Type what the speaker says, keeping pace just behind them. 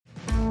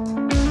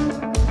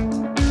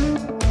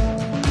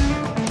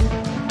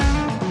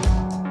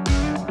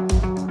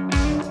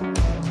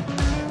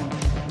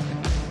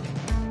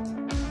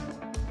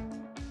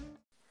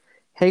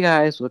Hey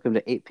guys, welcome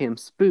to 8 p.m.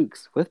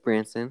 Spooks with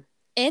Branson.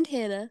 And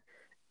Hannah.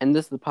 And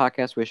this is the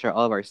podcast where we share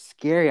all of our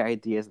scary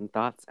ideas and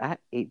thoughts at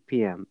 8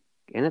 p.m.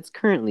 And it's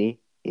currently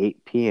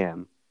 8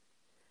 p.m.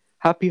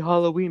 Happy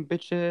Halloween,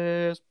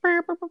 bitches!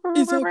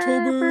 It's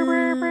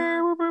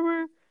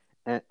October.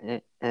 Yo,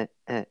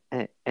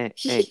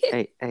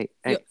 Hey.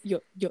 yo,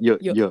 yo, Yo, yo.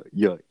 yo,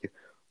 yo, yo.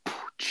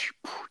 Pooch,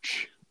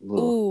 pooch.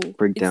 Little Ooh, it's the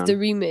breakdown.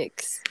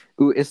 remix.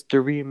 Ooh, it's the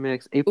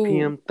remix. 8 Ooh,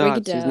 p.m. break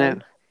it thoughts. Isn't that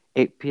down.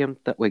 8 p.m.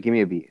 Wait, give me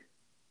a beat.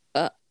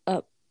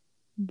 Up.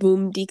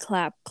 Boom de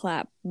clap,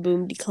 clap.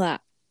 Boom de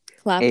clap.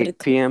 Clap it a 8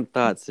 p.m.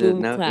 thoughts.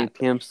 boom Now clap. 8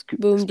 p.m.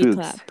 Boom de Spooks.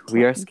 clap, We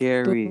clap. are Boom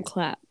scary.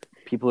 clap.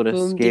 People to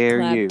Boom de scare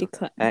clap, de you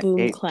clap. at Boom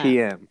 8 clap.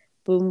 p.m.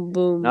 Boom,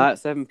 boom. Not at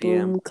 7 p.m.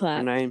 Boom or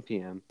clap. 9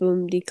 p.m.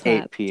 Boom de clap,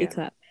 8 de p.m.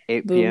 clap.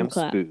 8 Boom p.m.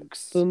 clap.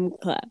 Spooks. Boom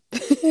clap.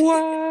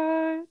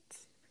 What?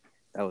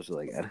 That was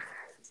really good.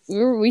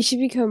 We should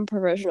become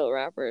professional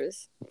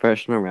rappers.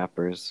 Professional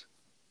rappers.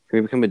 Can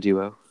we become a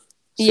duo?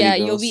 City Yeah,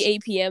 Girls? you'll be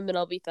 8 p.m. and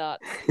I'll be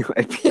Thoughts.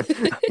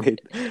 Wait.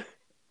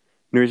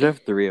 No, we should have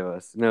three of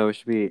us. No, it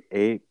should be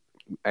 8.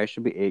 I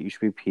should be 8. You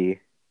should be P.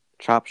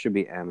 Chop should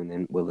be M. And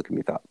then Willa can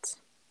be Thoughts.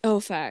 Oh,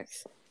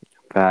 facts.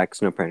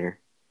 Facts, no printer.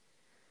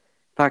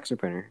 Facts, no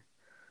printer.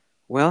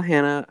 Well,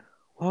 Hannah,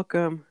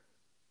 welcome.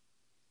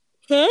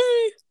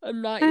 Hey!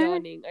 I'm not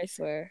yawning, I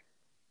swear.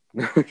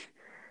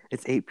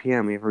 It's 8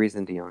 p.m. We have a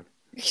reason to yawn.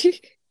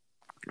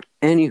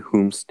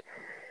 Anywhoomst.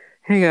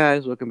 Hey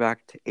guys, welcome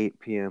back to 8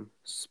 p.m.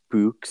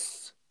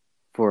 Spooks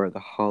for the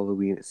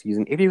Halloween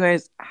season. If you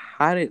guys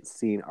hadn't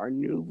seen our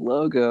new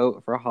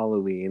logo for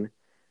Halloween,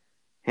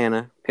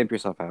 Hannah, pimp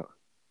yourself out.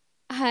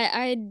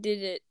 I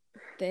did it.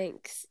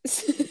 Thanks.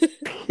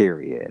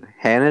 Period.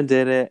 Hannah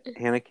did it.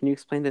 Hannah, can you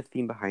explain the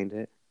theme behind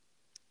it?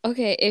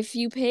 Okay, if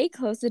you pay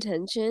close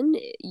attention,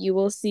 you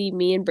will see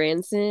me and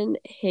Branson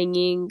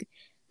hanging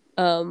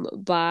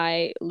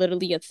by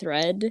literally a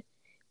thread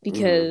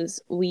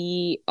because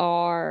we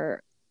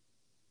are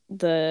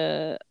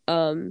the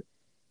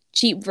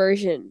cheap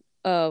version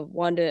of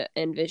Wanda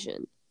and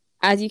Vision.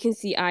 As you can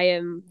see, I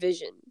am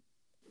Vision.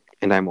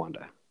 And I'm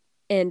Wanda.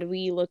 And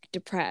we look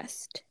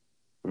depressed.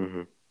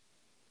 Mm-hmm.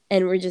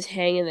 And we're just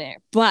hanging there.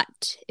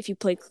 But if you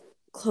pay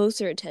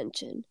closer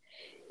attention,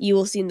 you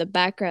will see in the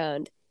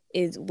background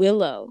is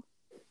Willow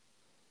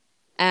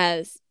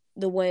as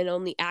the one and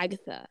only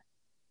Agatha,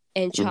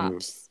 and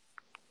Chops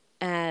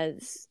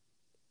as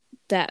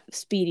that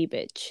speedy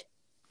bitch.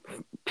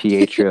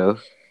 Pietro.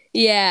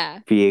 Yeah.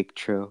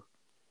 Pietro.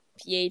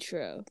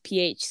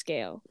 PH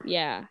scale.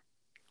 Yeah.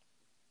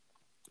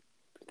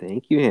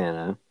 Thank you,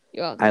 Hannah.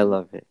 You're welcome. I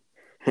love it.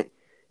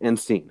 And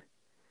scene.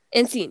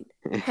 And scene.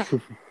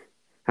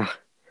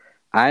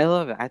 I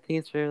love it. I think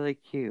it's really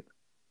cute.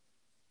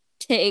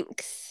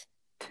 Thanks.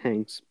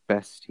 Thanks,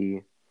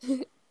 bestie.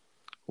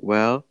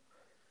 Well,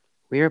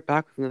 we are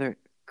back with another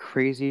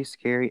crazy,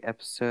 scary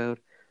episode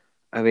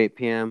of 8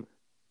 p.m.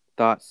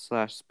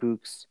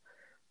 Thoughts/Spooks.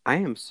 I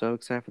am so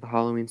excited for the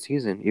Halloween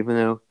season, even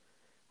though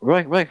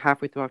we're like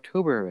halfway through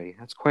October already.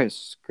 That's quite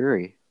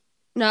scary.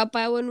 Not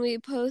by when we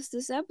post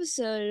this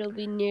episode. It'll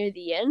be near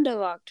the end of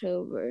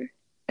October.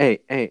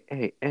 Hey.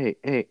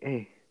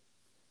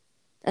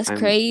 That's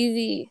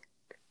crazy.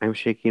 I'm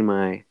shaking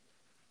my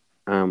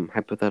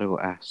hypothetical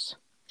ass.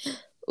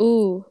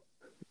 Ooh.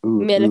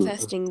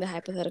 Manifesting the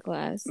hypothetical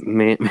ass.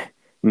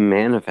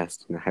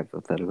 Manifesting the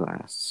hypothetical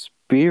ass.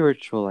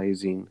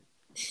 Spiritualizing.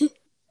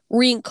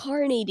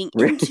 Reincarnating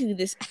into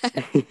this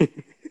ass.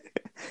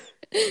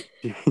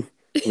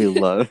 We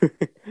love.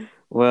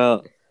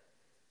 Well,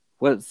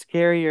 what's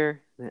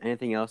scarier than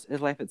anything else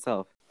is life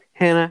itself.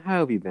 Hannah, how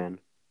have you been?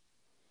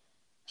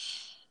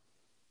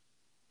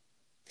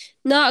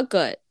 Not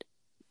good.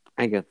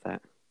 I get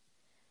that.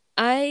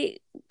 I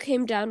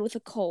came down with a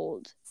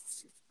cold.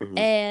 Mm-hmm.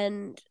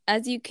 And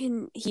as you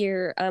can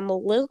hear, I'm a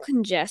little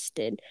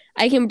congested.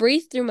 I can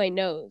breathe through my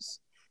nose.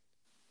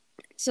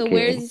 So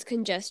where is this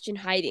congestion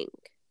hiding?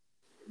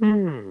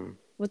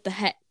 What the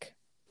heck?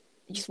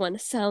 I just want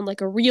to sound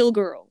like a real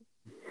girl.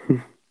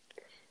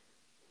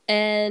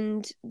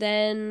 And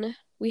then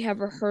we have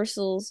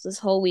rehearsals this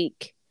whole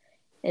week.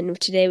 And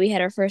today we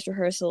had our first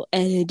rehearsal,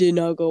 and it did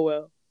not go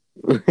well.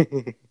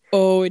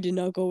 Oh, it did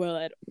not go well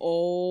at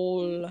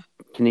all.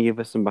 Can you give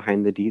us some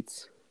behind the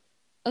deets?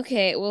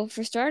 Okay, well,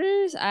 for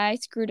starters, I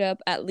screwed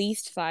up at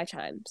least 5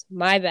 times.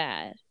 My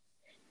bad.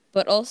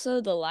 But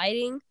also the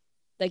lighting,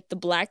 like the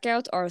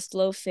blackouts are a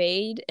slow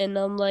fade, and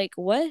I'm like,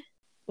 what?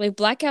 Like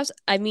blackouts,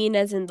 I mean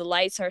as in the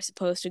lights are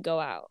supposed to go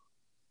out.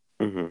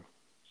 Mm-hmm.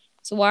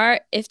 So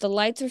if the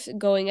lights are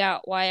going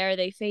out, why are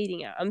they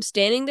fading out? I'm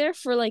standing there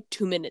for like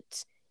 2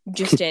 minutes.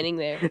 Just standing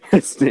there.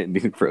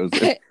 Standing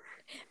frozen.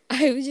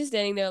 I was just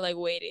standing there like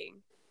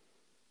waiting.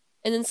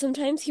 And then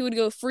sometimes he would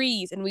go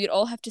freeze, and we'd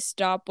all have to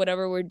stop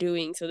whatever we're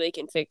doing so they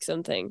can fix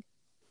something.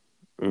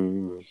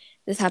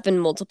 This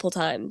happened multiple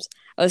times.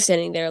 I was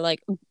standing there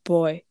like,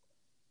 boy,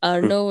 I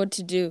don't know what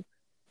to do.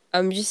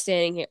 I'm just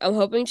standing here. I'm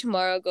hoping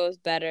tomorrow goes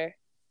better.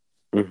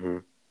 Eli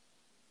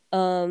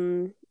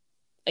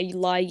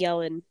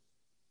Yellen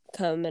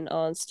coming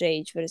on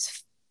stage, but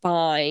it's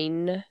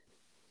fine.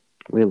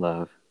 We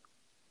love.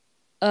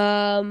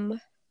 Um,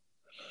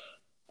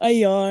 I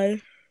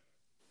yawn.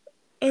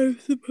 I'm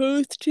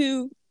supposed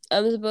to.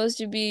 I'm supposed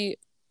to be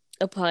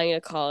applying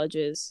at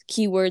colleges.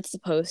 Keyword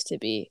supposed to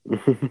be.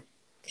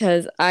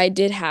 Because I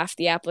did half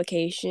the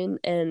application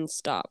and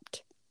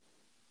stopped.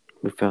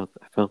 I felt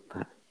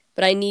that.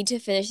 But I need to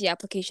finish the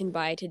application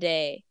by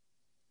today.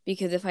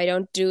 Because if I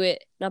don't do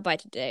it, not by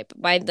today, but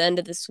by the end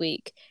of this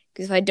week.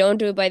 Because if I don't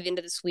do it by the end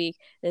of this week,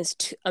 then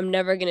I'm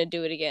never going to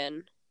do it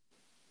again.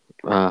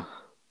 Uh,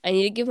 I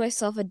need to give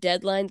myself a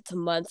deadline that's a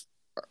month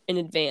in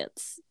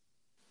advance.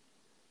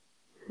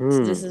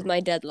 So this is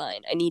my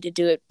deadline. I need to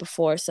do it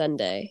before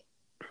Sunday.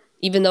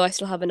 Even though I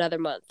still have another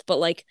month. But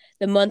like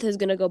the month is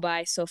gonna go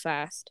by so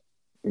fast.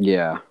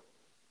 Yeah.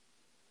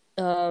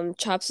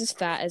 Chops is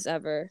fat as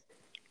ever.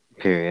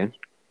 Period.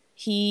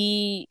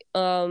 He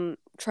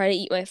tried to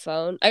eat my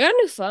phone. I got a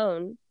new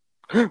phone.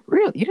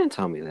 Really? You didn't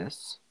tell me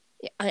this.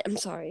 Yeah, I'm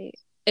sorry.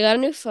 I got a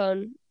new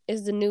phone.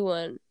 It's the new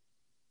one.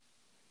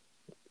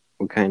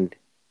 What kind?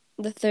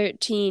 The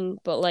 13,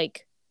 but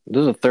like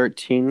Those are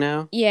 13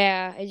 now?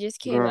 yeah, it just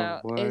came Girl,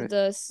 out. what?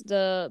 It's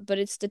but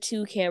it's the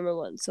 2 camera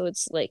one, so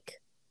it's like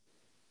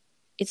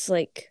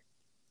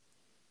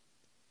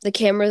the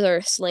cameras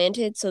are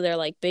slanted, so they're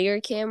like bigger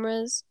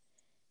cameras.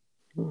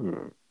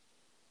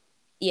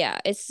 Yeah,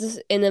 it's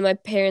just, and then my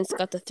parents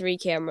got the 3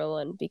 camera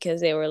one because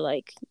they were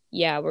like,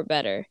 yeah, we're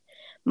better.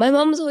 My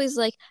mom's always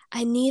like,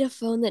 I need a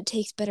phone that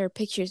takes better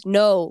pictures.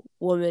 No,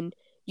 woman,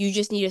 you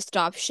just need to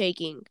stop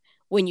shaking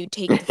when you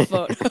take the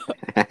photo.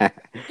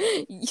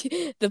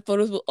 The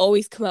photos will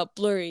always come out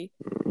blurry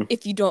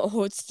if you don't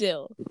hold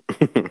still.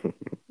 Can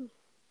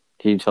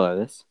you tell her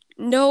this?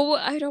 No,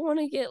 I don't want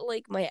to get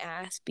like my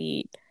ass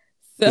beat.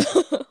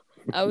 So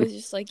I was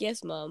just like,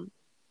 yes, mom,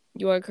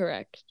 you are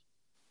correct.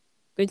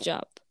 Good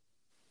job.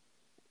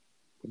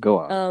 Go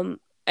on.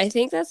 I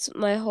think that's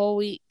my whole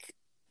week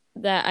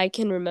that I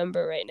can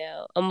remember right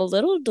now. I'm a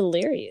little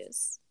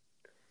delirious.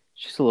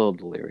 She's a little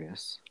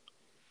delirious.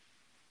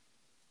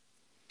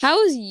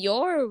 How was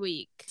your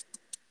week?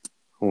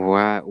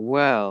 Wow.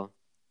 Well,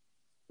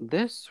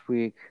 this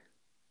week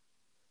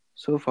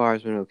so far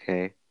has been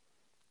okay.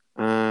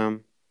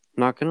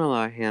 Not gonna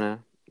lie,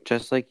 Hannah,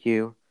 just like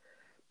you,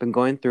 been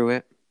going through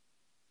it.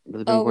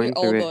 Really been Oh, we're going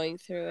all through it. going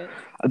through it.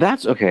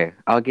 That's okay.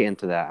 I'll get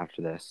into that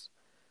after this.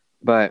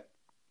 But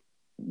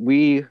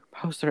we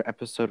posted our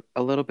episode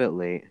a little bit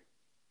late,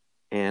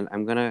 and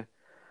I'm gonna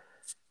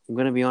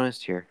be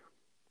honest here.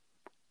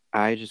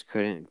 I just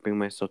couldn't bring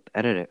myself to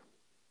edit it.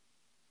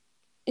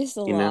 It's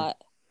a You know, lot.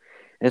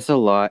 it's a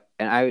lot,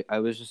 and I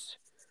was just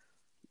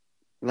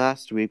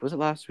last week. Was it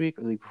last week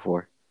or the week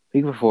before?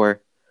 Week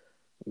before,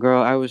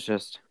 girl.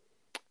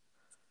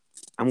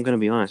 I'm gonna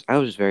be honest. I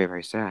was just very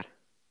very sad.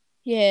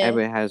 Yeah.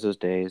 Everybody has those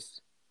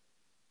days,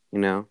 you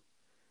know.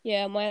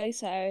 Yeah, Miley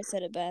Cyrus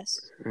said it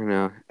best. You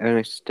know, everyone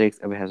makes mistakes.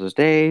 Everybody has those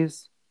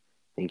days.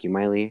 Thank you,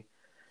 Miley.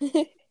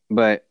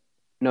 But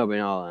no, but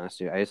in all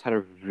honesty, I just had a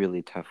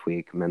really tough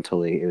week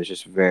mentally. It was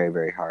just very,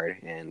 very hard,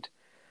 and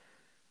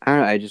I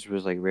don't know. I just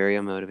was like very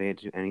unmotivated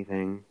to do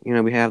anything. You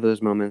know, we have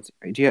those moments.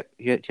 Do you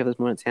have those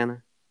moments,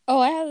 Hannah? Oh,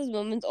 I have those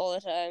moments all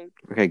the time.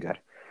 Okay, good.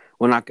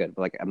 Well, not good,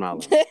 but like I'm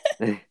not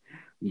alone.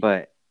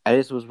 But I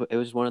just was. It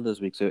was one of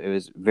those weeks. So it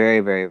was very,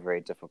 very,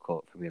 very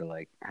difficult for me to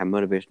like have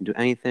motivation to do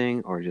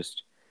anything or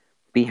just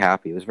be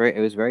happy. It was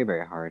very,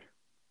 very hard,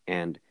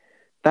 and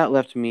that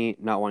left me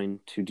not wanting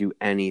to do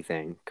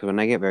anything. Because when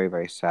I get very,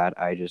 very sad,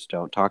 I just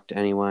don't talk to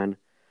anyone.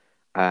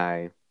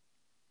 I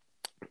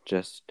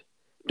just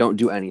don't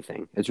do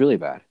anything. It's really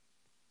bad.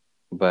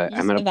 But You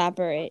just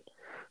evaporate.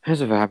 I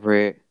just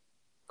evaporate,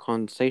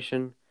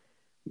 condensation.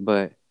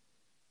 But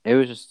it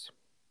was just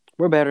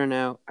we're better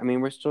now. I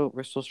mean, we're still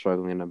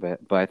struggling a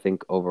bit, but I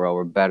think overall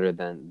we're better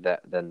than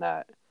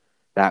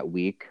that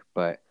week.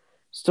 But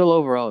still,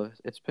 overall,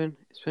 it's been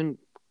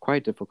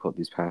quite difficult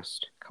these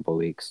past couple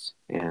weeks,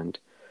 and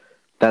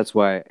that's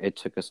why it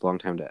took us a long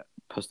time to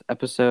post the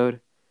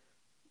episode.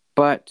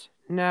 But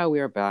now we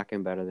are back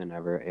and better than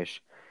ever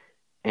ish.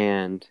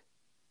 And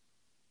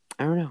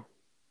I don't know.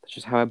 That's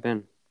just how I've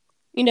been.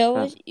 You know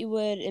what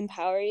would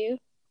empower you?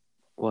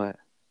 What?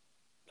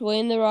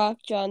 Dwayne The Rock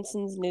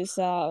Johnson's new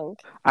song.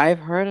 I've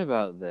heard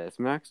about this.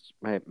 Max,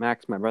 my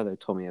brother,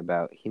 told me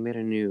about. He made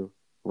a new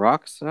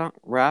rap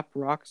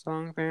rock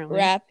song apparently.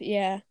 Rap,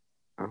 yeah.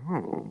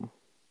 Oh.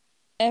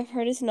 I've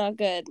heard it's not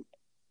good.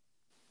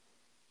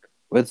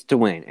 What's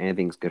Dwayne?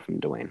 Anything's good from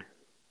Dwayne.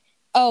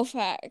 Oh,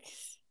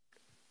 facts.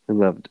 I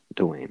loved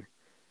Dwayne.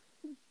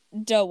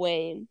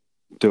 Dwayne.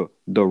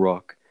 The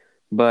Rock.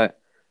 But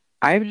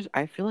I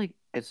feel like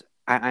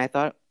I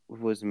thought it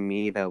was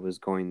me that was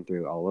going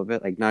through all of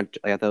it. Like not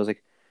I thought it was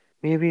like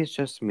maybe it's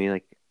just me.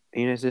 Like,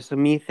 you know, is this a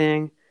me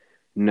thing?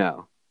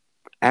 No.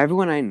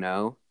 Everyone I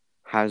know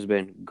has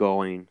been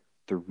going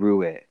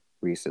through it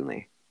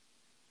recently.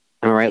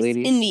 Am I right, It's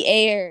ladies? in the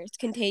air. It's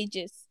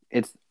contagious.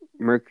 It's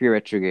Mercury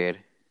retrograde.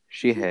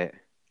 She hit.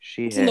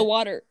 It's in the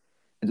water.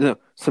 No,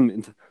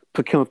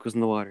 put chemicals in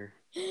the water.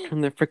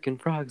 Turn their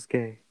freaking frogs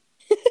gay.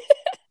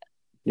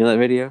 You know that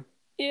video?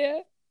 Yeah.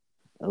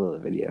 I love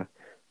that video.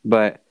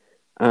 But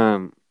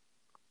Um,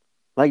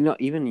 like no,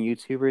 even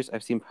YouTubers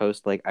I've seen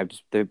post like I've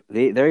just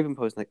they're even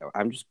posting like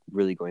I'm just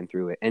really going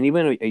through it, and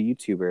even a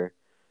YouTuber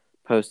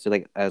posted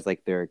like as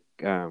like their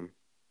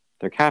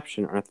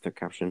caption or not their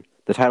caption,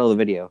 the title of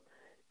the video,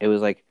 it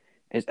was like,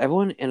 "Is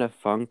everyone in a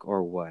funk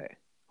or what?"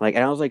 Like,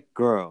 and I was like,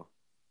 "Girl,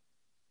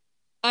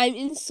 I'm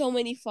in so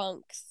many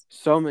funks.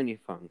 so many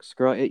funks,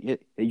 girl.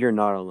 You're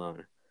not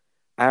alone."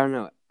 I don't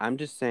know. I'm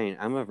just saying.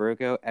 I'm a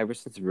Virgo. Ever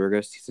since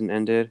Virgo season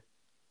ended,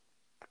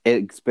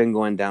 it's been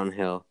going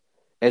downhill.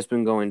 It's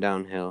been going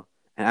downhill,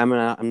 and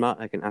I'm not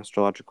like an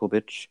astrological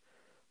bitch,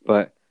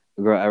 but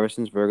girl, ever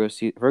since Virgo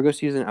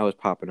season, I was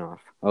popping off.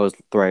 I was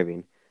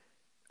thriving.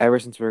 Ever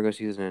since Virgo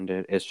season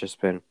ended, it's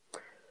just been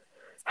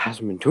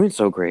hasn't been doing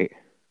so great.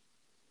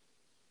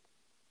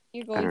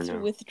 You're I going don't through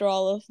know.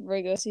 withdrawal of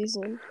Virgo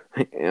season.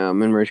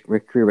 I'm in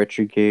Mercury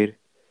retrograde.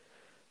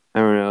 I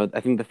don't know. I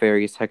think the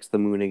fairies text the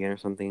moon again or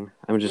something.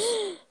 I'm just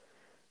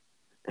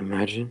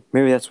imagine.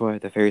 Maybe that's why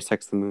the fairies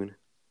text the moon.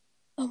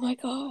 Oh my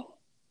god.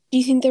 Do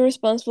you think they're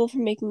responsible for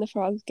making the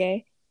frogs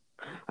gay?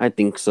 I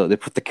think so. They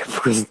put the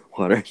chemicals in the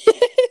water.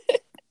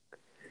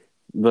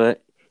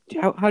 But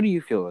how do you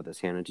feel about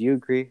this, Hannah? Do you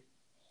agree?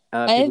 I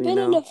have People you been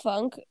in a know.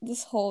 funk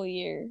this whole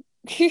year.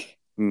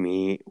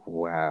 Me,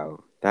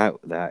 wow,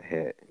 that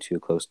hit too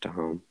close to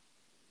home.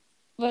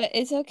 But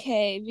it's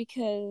okay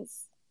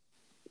because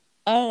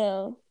I don't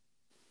know.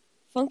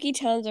 Funky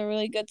Town's a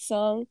really good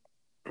song.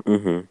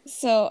 Mm-hmm.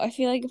 So I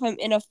feel like if I'm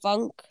in a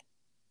funk,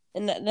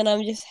 then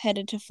I'm just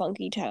headed to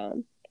Funky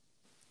Town.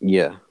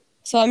 Yeah,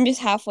 So I'm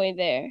just halfway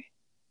there.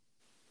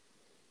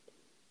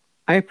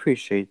 I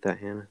appreciate that,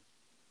 Hannah.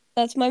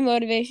 That's my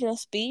motivational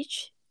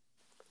speech.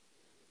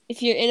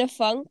 If you're in a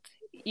funk,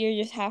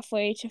 you're just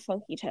halfway to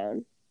Funky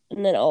Town,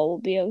 and then all will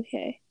be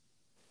okay.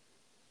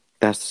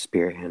 That's the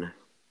spirit, Hannah.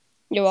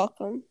 You're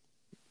welcome.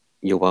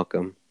 You're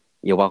welcome.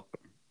 You're welcome.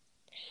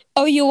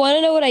 Oh, you want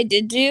to know what I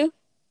did do?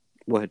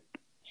 What?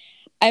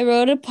 I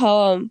wrote a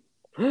poem.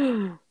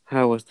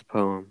 How was the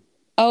poem?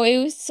 Oh, it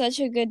was such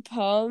a good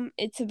poem.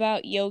 It's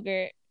about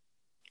yogurt.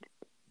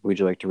 Would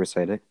you like to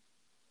recite it?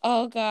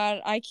 Oh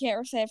God, I can't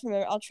recite it from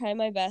memory. I'll try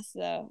my best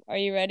though. Are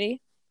you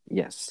ready?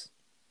 Yes.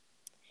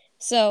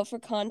 So, for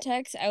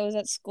context, I was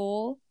at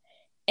school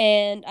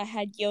and I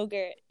had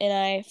yogurt and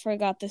I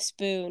forgot the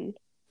spoon.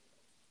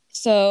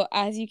 So,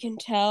 as you can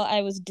tell,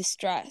 I was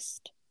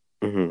distressed.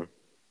 Mm-hmm.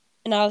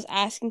 And I was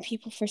asking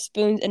people for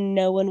spoons and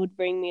no one would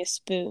bring me a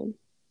spoon.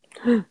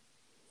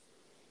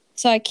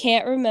 So, I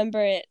can't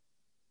remember it,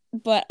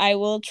 but I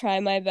will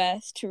try my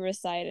best to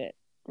recite it.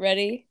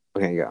 Ready?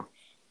 Okay, go.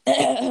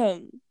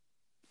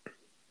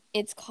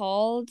 It's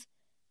called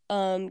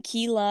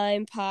key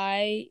lime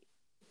pie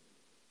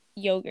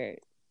yogurt.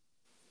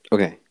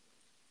 Okay.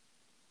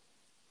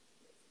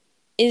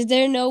 Is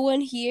there no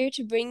one here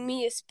to bring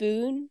me a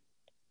spoon?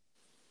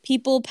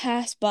 People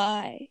pass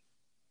by,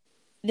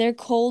 their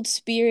cold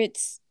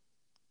spirits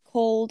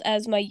cold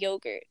as my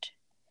yogurt,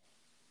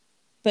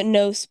 but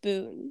no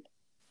spoon.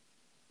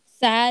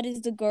 Sad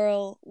is the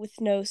girl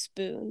with no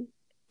spoon.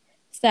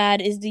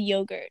 Sad is the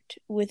yogurt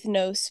with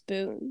no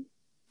spoon.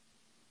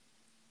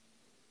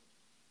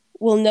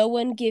 Will no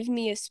one give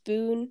me a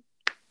spoon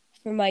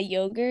for my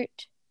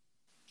yogurt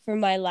for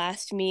my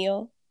last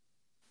meal?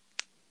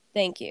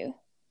 Thank you.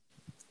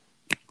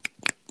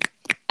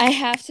 I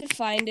have to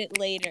find it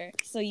later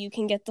so you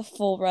can get the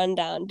full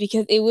rundown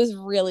because it was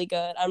really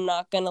good. I'm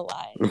not gonna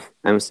lie.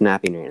 I'm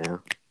snapping right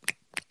now.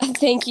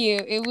 Thank you.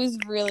 It was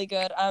really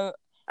good. I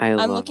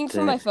I'm looking loved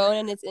for my it. phone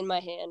and it's in my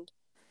hand.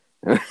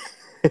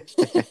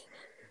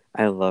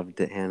 I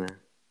loved it, Hannah.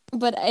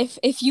 But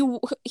if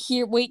you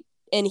wait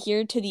and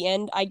hear to the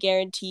end, I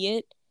guarantee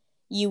it,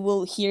 you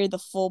will hear the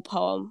full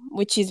poem,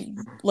 which is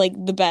like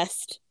the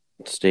best.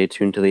 Stay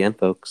tuned to the end,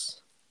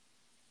 folks.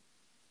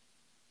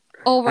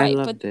 All I right,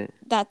 but loved it.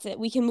 that's it.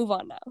 We can move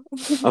on now.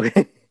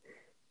 Okay.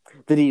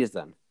 The deed is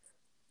done.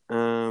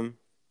 I'm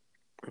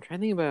trying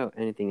to think about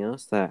anything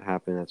else that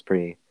happened that's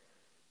pretty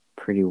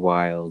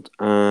wild.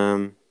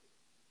 In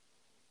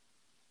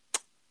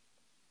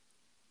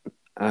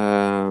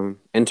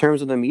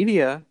terms of the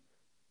media,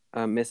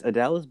 Miss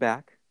Adele is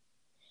back.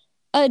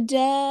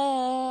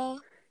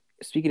 Adele.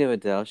 Speaking of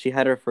Adele, she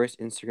had her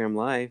first Instagram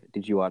live.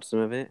 Did you watch some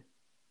of it?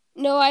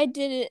 No, I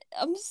didn't.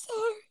 I'm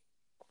sorry.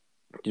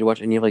 Did you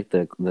watch any of like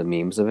the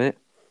memes of it?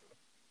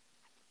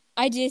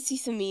 I did see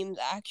some memes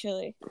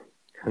actually.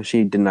 How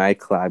she denied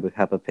collab with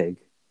Peppa Pig.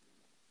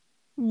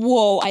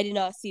 Whoa, I did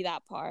not see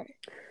that part.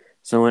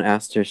 Someone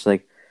asked her,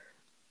 she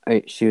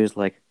was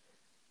like,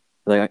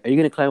 are you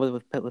gonna collab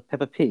with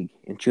Peppa Pig?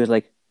 And she was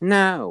like,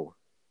 no.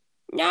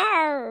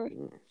 No.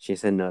 She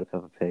said no to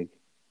Peppa Pig.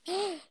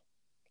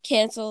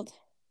 Canceled.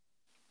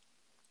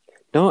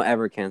 Don't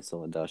ever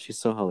cancel Adele. She's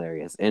so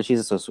hilarious, and she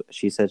said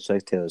she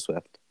likes Taylor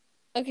Swift.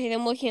 Okay,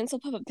 then we'll cancel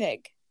Peppa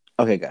Pig.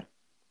 Okay, good.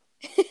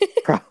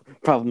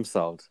 Problem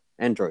solved.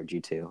 And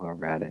Georgie too, while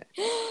we're at it.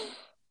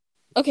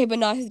 Okay, but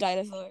not his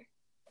dinosaur.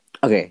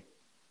 Okay,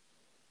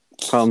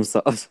 problem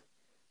solved.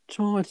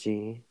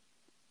 Georgie.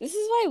 This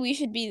is why we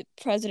should be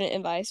president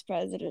and vice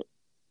president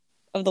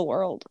of the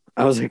world.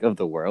 I was like, of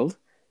the world?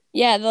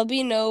 Yeah, there'll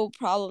be no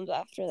problems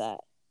after that.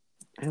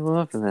 I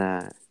love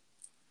that.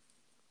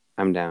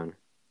 I'm down.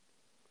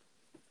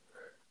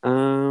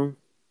 Um,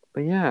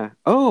 but yeah.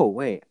 Oh,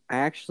 wait.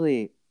 I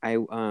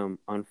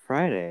on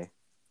Friday,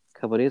 a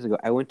couple days ago,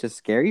 I went to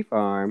Scary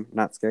Farm,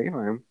 not Scary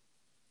Farm.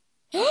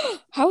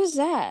 How was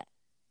that?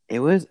 It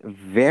was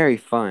very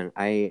fun.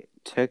 I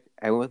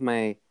went with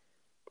my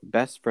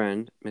best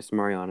friend, Miss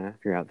Mariana,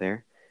 if you're out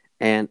there,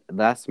 and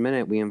last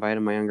minute we invited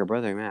my younger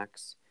brother,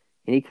 Max,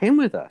 and he came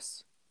with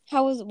us.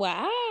 How was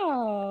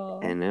wow?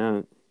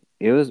 And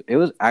it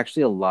was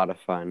actually a lot of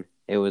fun.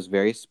 It was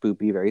very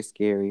spoopy, very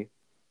scary.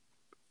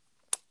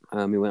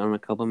 We went on a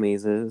couple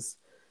mazes.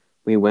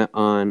 We went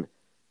on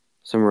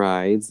some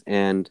rides,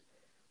 and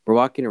we're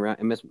walking around.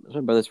 And it was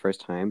my brother's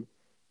first time,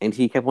 and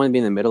he kept wanting to be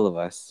in the middle of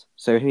us.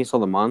 So every time he saw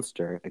the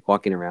monster like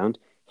walking around,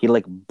 he'd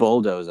like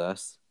bulldoze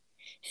us.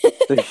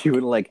 So he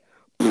would like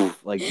poof,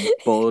 like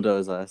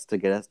bulldoze us to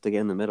get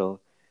in the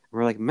middle. And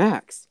we're like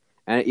Max,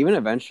 and even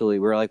eventually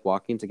we were like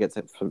walking to get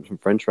some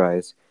French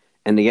fries,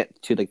 and to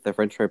get to like the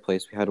French fry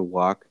place, we had to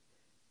walk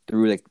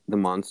through like the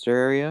monster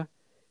area,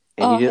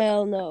 and Oh he just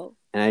hell no.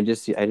 and I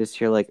just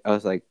hear like I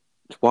was like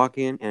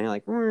walking, and I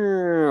like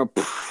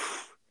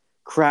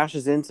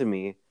crashes into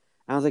me.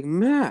 And I was like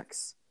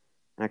Max,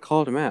 and I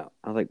called him out.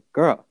 I was like,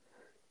 "Girl,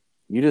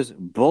 you just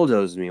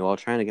bulldozed me while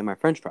trying to get my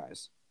French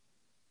fries.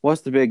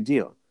 What's the big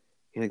deal?"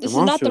 He's like, "The This is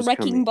not monster the was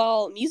Wrecking coming."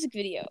 Ball music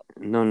video.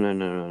 No, no,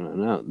 no, no, no,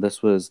 no.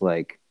 This was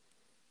like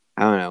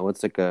I don't know.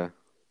 What's like a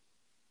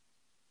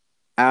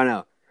I don't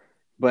know,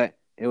 but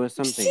it was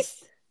something.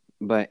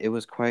 But it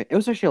was quite. It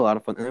was actually a lot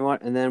of fun.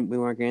 And then we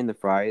weren't getting the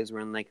fries.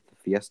 We're in like the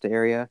fiesta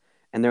area,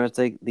 and there was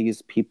like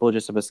these people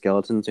just up as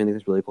skeletons doing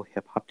this really cool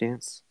hip hop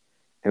dance.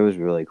 It was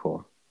really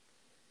cool.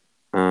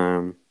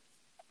 Um,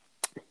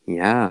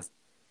 yeah,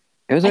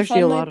 it was I actually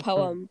a found my lot of fun.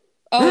 poem.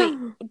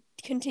 Oh wait,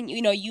 continue.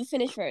 No, you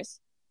finish first.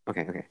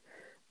 Okay, okay.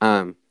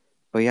 Um,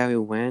 but yeah, we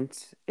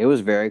went. It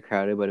was very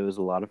crowded, but it was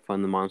a lot of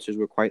fun. The monsters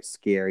were quite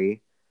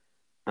scary.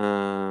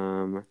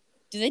 Um,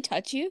 Do they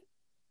touch you?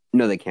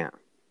 no, they can't.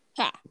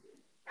 Ha.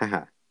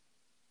 Haha,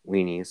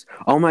 weenies.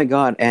 Oh my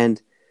god!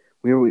 And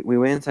we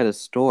went inside a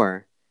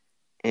store,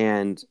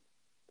 and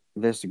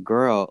this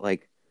girl,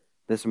 like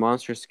this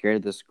monster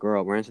scared this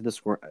girl. We're into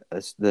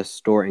this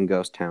store in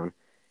Ghost Town,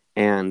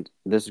 and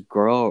this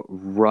girl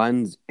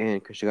runs in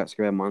because she got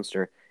scared by a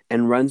monster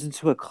and runs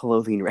into a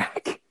clothing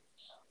rack.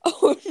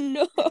 Oh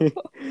no.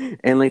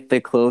 And like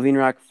the clothing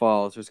rack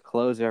falls. There's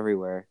clothes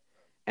everywhere,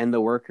 and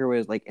the worker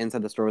was like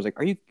inside the store was like,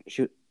 "Are you?"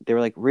 Shoot. They were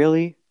like,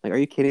 "Really? Like, are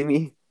you kidding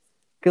me?"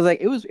 Because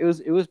like it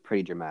was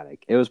pretty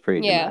dramatic. It was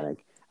pretty Yeah.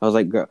 dramatic. I was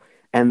like, "Girl,"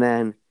 and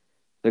then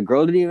the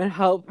girl didn't even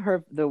help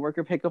the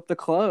worker pick up the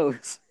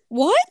clothes.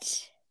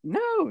 What?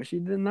 No, she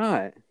did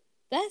not.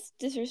 That's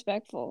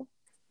disrespectful.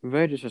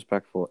 Very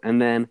disrespectful.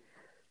 And then,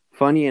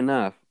 funny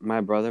enough,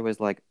 my brother was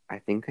like, "I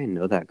think I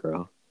know that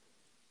girl,"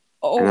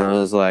 and I Oh,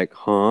 was like,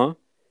 "Huh?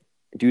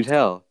 Do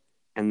tell."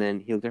 And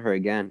then he looked at her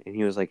again, and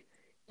he was like,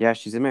 "Yeah,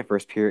 she's in my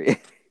first period."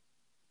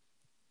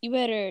 you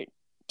better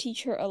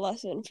teach her a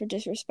lesson for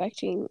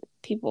disrespecting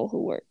people who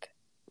work.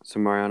 So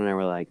Mariana and I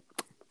were like,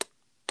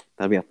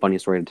 "That'd be a funny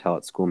story to tell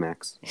at school,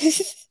 Max."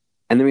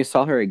 And then we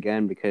saw her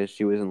again because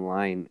she was in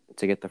line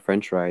to get the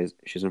French fries.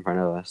 She's in front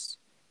of us,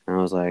 and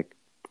I was like,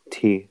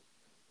 "T,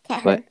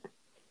 Cut what?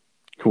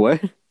 her.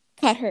 What?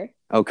 Cut her.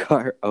 Oh,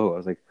 cut her. Oh, I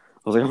was like,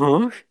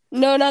 huh?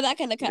 No, not that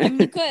kind of cut. I mean,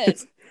 you could.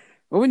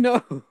 Oh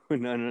no,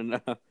 no, no, no.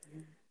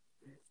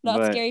 Not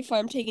But scary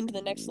farm taken to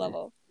the next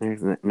level.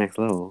 next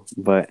level.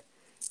 But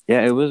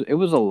yeah, it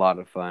was a lot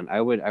of fun.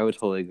 I would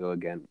totally go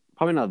again.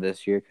 Probably not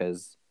this year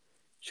because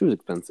she was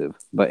expensive,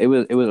 but it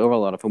was over a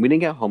lot of fun. We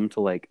didn't get home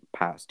till like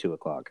past 2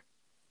 o'clock.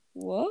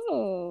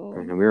 Whoa.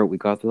 And we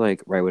got through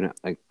like right when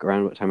like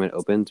around what time it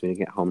opened. So we didn't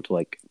get home till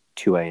like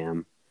 2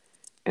 a.m.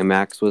 And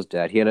Max was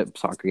dead. He had a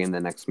soccer game the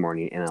next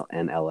morning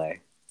in LA.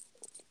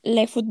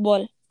 Le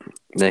football.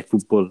 Like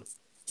football.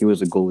 He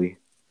was a goalie,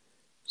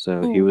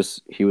 so he Ooh.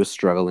 was he was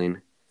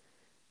struggling.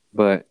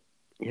 But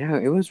yeah,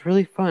 it was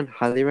really fun.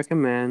 Highly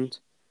recommend.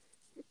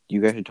 You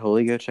guys should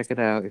totally go check it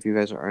out if you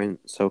guys are in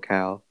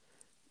SoCal.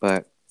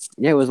 But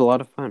yeah, it was a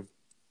lot of fun.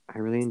 I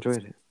really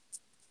enjoyed it.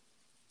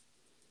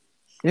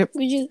 Yep.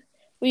 Would you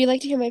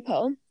like to hear my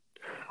poem?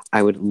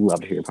 I would love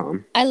to hear your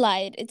poem. I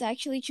lied. It's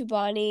actually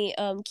Chobani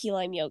key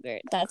lime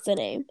yogurt. That's the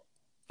name.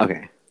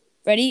 Okay.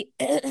 Ready?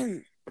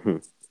 Hmm.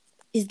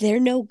 Is there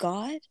no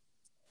God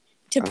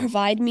to Oh.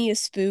 provide me a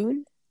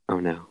spoon? Oh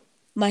no.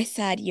 My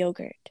sad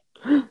yogurt.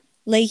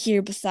 Lay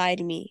here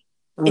beside me,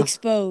 Oh,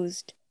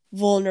 exposed,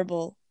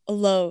 vulnerable,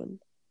 alone,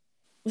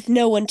 with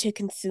no one to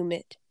consume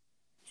it.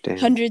 damn.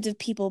 Hundreds of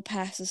people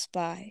pass us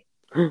by,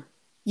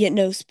 yet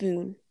no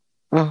spoon.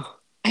 Oh.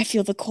 I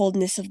feel the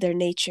coldness of their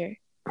nature,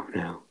 Oh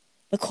no.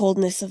 the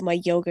coldness of my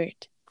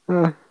yogurt.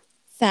 Ah.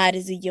 Sad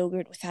is a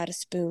yogurt without a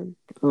spoon.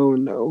 Oh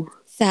no.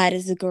 Sad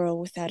is a girl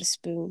without a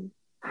spoon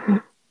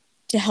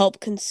to help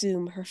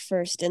consume her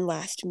first and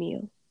last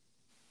meal.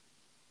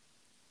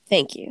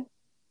 Thank you.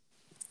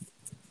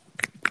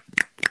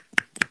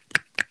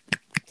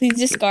 Please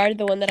discard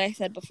the one that I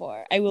said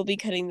before. I will be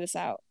cutting this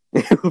out.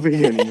 We'll be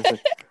doing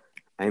it.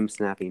 I'm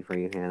snapping for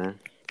you, Hannah.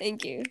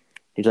 Thank you.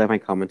 Did you like my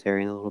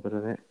commentary and a little bit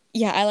of it?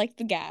 Yeah, I like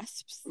the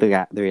gasps.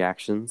 The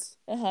reactions.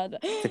 Uh-huh.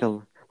 It's like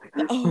a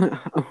Oh.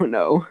 oh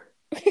no.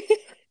 I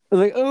was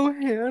like, oh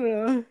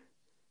Hannah.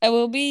 I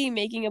will be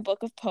making a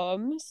book of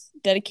poems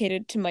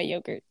dedicated to my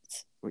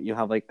yogurts. You'll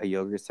have like a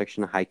yogurt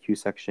section, a haiku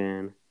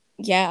section.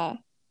 Yeah.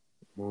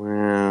 Wow.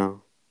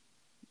 I'll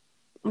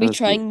That be was deep.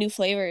 trying new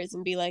flavors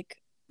and be like,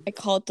 I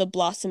call it the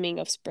blossoming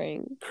of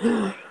spring.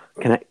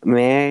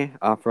 May I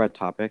offer a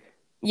topic?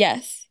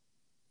 Yes.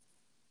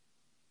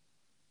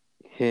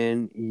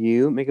 Can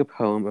you make a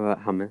poem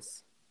about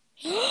hummus?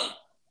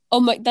 Oh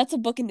my, that's a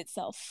book in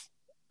itself.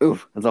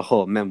 Oof, that's a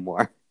whole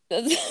memoir.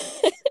 That's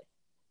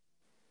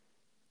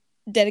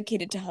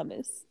dedicated to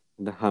hummus.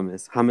 The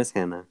hummus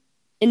Hannah.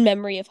 In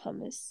memory of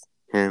hummus.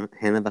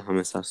 Hannah the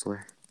hummus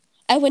hustler.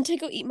 I went to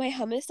go eat my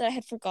hummus that I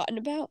had forgotten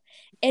about,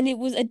 and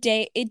it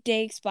day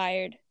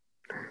expired.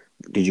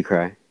 Did you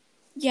cry?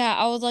 Yeah,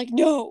 I was like,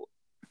 no,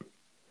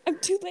 I'm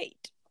too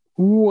late.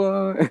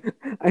 What?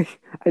 I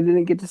I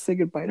didn't get to say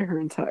goodbye to her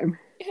in time.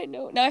 I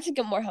know. Now I have to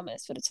get more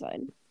hummus, but it's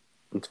fine.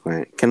 That's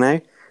fine. Can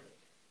I?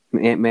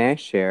 May I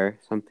share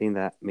something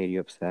that made you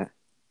upset?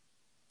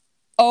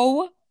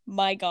 Oh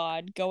my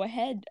god, go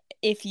ahead.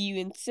 If you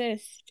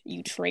insist,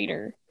 you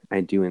traitor.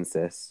 I do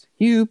insist.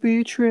 You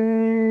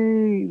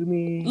betrayed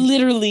me.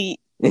 Literally.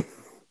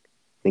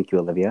 Thank you,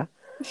 Olivia.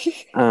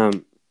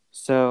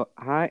 So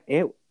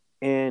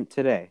and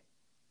today,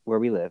 where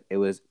we live, it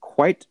was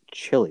quite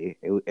chilly.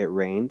 It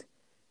rained,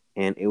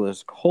 and it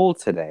was cold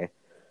today.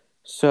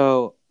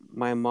 So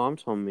my mom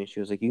told me, she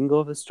was like, you can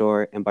go to the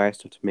store and buy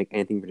stuff to make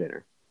anything for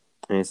dinner.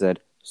 And I said,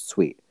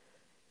 sweet.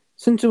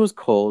 Since it was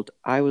cold,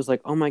 I was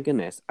like, oh my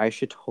goodness, I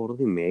should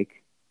totally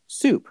make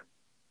soup.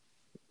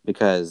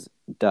 Because,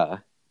 duh,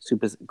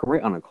 soup is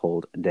great on a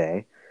cold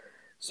day.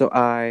 So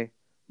I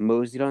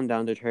moseyed on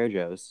down to Trader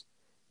Joe's.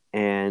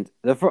 And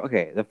I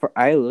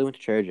literally went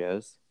to Trader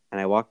Joe's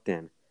and I walked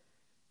in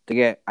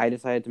I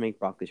decided to make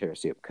broccoli cheddar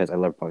soup because I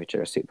love broccoli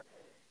cheddar soup.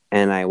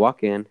 And I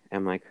walk in and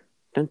I'm like,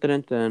 dun dun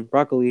dun dun,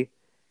 broccoli.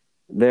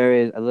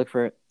 I look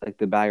for like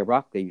the bag of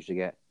broccoli I usually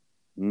get,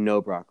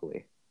 no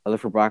broccoli. I look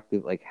for broccoli,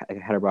 like a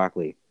head of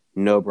broccoli,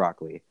 no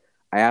broccoli.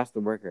 I asked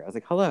the worker, I was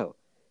like, hello,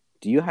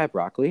 do you have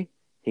broccoli?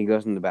 He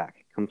goes in the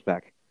back, comes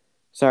back.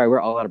 Sorry, we're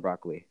all out of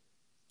broccoli.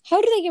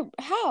 How do they get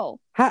how?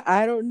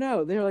 I don't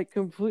know. They're like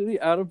completely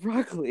out of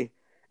broccoli.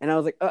 And I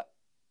was like, uh,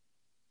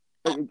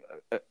 uh.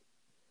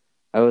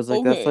 I was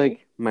like, that's Okay.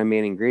 like my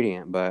main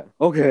ingredient, but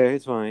okay,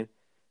 it's fine.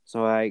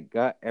 So I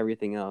got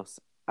everything else.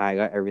 I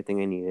got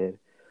everything I needed.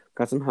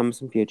 Got some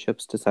hummus and pita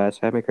chips to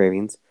satisfy my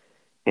cravings,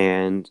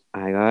 and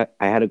I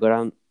had to go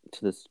down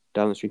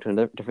the street to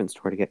a different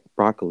store to get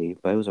broccoli,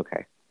 but it was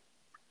okay.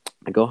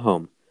 I go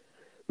home,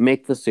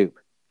 make the soup.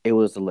 It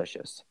was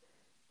delicious,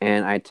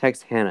 and I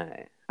text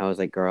Hannah. I was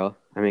like, "Girl,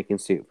 I'm making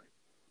soup.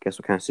 Guess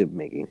what kind of soup I'm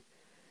making?"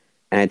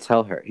 And I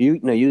tell her, you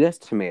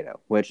guessed tomato,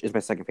 which is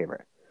my second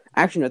favorite.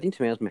 Actually, no, I think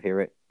tomato's my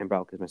favorite, and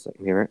broccoli is my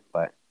second favorite,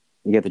 but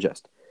you get the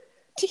gist.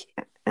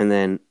 And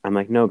then I'm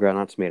like, no, girl,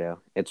 not tomato.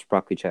 It's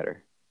broccoli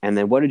cheddar. And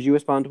then what did you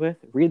respond with?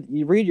 Read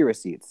your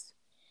receipts.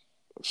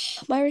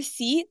 My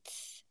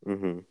receipts?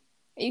 Mm-hmm.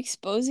 Are you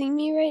exposing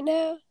me right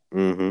now?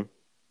 Mm-hmm.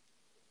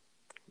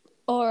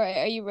 Alright,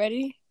 are you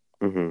ready?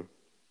 Mm-hmm.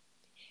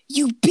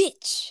 You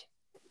bitch!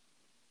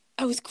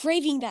 I was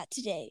craving that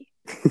today.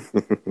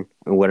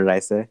 And what did I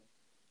say?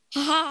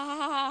 Ha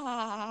ha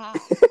ha ha.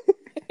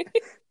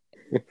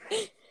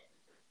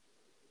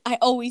 I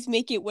always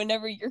make it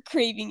whenever you're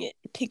craving it.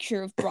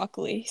 Picture of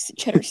broccoli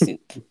cheddar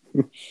soup.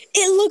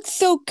 It looks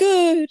so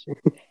good.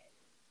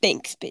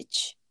 Thanks,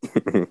 bitch.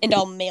 And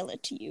I'll mail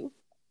it to you.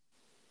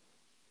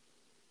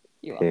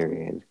 You're welcome.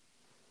 Period.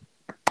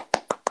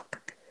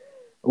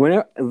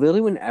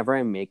 Whenever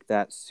I make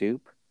that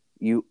soup,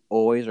 you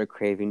always are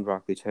craving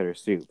broccoli cheddar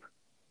soup.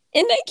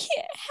 And I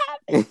can't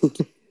have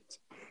it.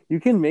 You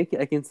can make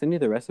it. I can send you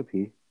the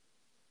recipe.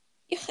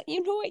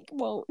 You know I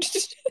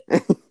won't.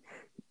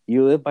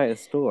 You live by a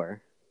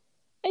store.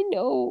 I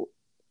know.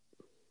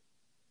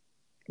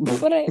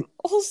 But I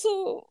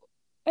also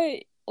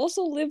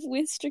live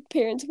with strict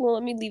parents who won't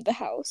let me leave the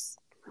house.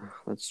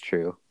 That's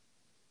true.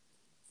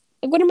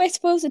 Like, what am I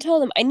supposed to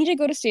tell them? I need to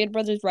go to Stater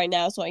Brothers right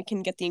now so I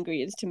can get the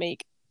ingredients to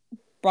make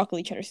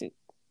broccoli cheddar soup.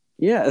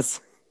 Yes.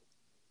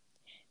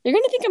 They're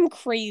gonna think I'm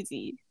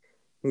crazy.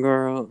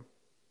 Girl,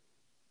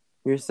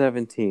 you're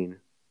 17.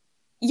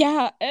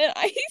 Yeah, and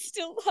I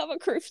still have a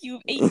curfew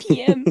of 8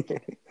 p.m.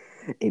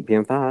 8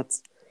 p.m.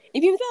 thoughts.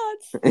 8 p.m.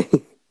 thoughts.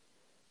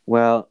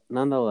 Well,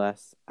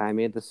 nonetheless, I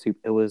made the soup.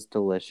 It was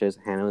delicious.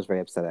 Hannah was very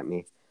upset at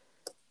me.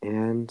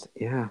 And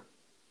yeah.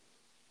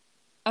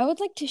 I would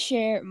like to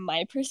share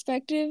my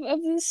perspective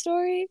of this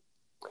story.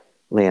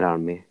 Lay it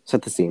on me.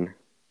 Set the scene.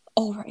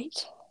 All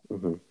right.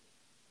 Mm-hmm.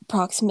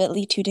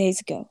 Approximately 2 days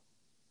ago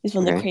is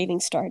when the craving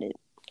started.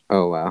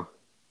 Oh, wow.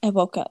 I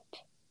woke up.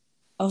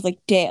 I was like,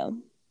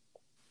 damn,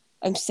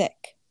 I'm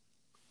sick.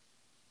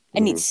 I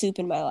need soup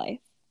in my life.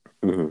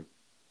 Mm-hmm.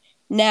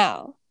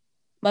 Now,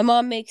 my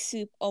mom makes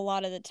soup a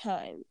lot of the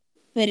time.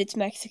 but it's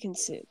Mexican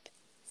soup.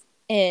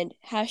 And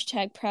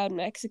hashtag proud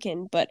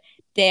Mexican, but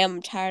damn,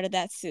 I'm tired of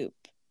that soup.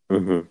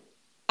 Mm-hmm.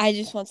 I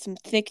just want some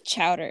thick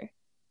chowder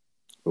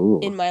Ooh.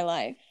 in my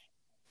life.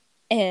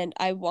 And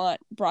I want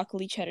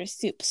broccoli cheddar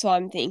soup. So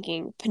I'm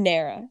thinking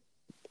Panera.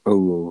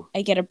 Ooh.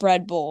 I get a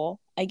bread bowl.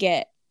 I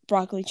get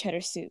broccoli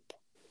cheddar soup.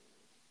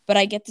 But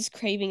I get this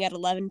craving at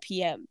 11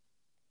 p.m.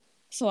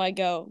 So I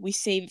go, we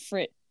save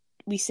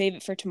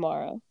it for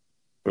tomorrow.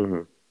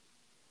 Mm-hmm.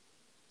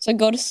 So I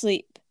go to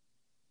sleep.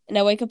 And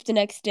I wake up the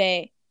next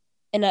day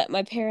and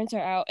my parents are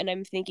out and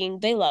I'm thinking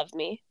they love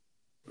me.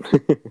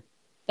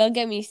 They'll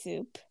get me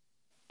soup.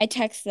 I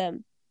text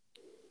them.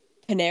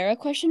 Panera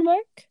question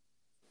mark?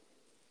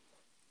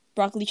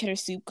 Broccoli cheddar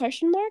soup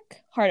question mark?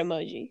 Heart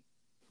emoji.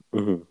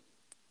 Mm-hmm.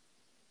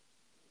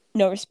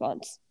 No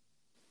response.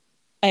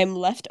 I am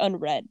left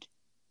unread.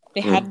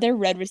 They have their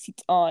red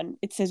receipts on.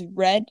 It says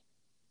read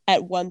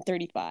at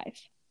 1:35.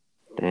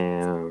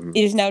 Damn.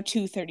 It is now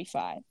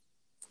 2:35.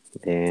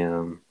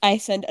 Damn. I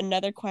send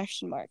another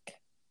question mark.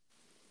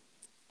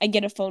 I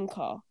get a phone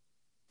call.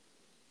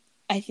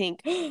 I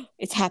think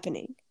it's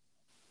happening.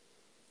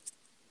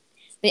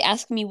 They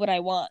ask me what I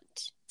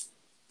want.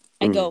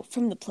 I go,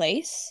 from the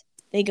place?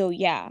 They go,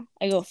 yeah.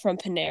 I go, from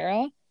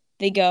Panera?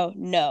 They go,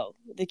 no,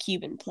 the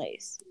Cuban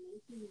place.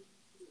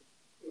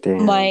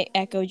 Damn. My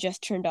echo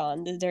just turned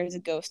on. There's a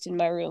ghost in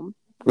my room.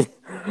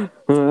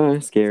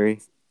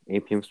 Scary.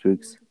 8 p.m.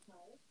 spooks.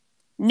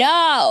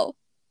 No!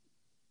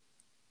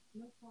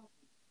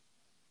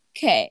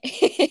 Okay.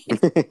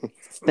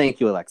 Thank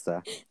you,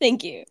 Alexa.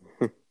 Thank you.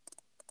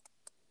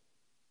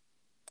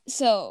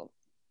 So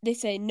they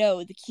say,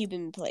 no, the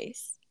Cuban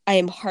place. I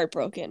am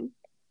heartbroken.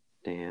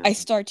 Damn. I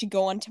start to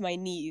go onto my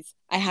knees.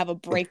 I have a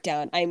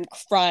breakdown. I am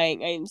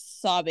crying. I am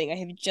sobbing. I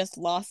have just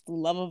lost the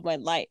love of my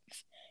life.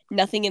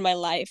 Nothing in my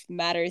life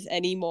matters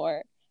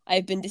anymore.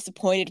 I've been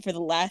disappointed for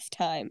the last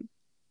time.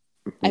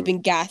 I've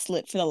been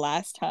gaslit for the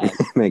last time.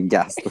 been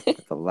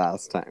gaslit for the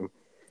last time.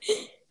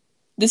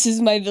 This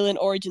is my villain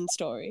origin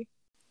story.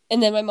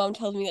 And then my mom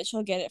tells me that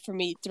she'll get it for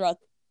me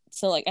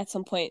at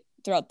some point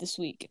throughout this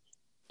week.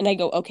 And I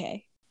go,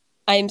 okay.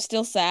 I am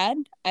still sad.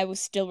 I was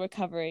still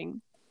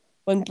recovering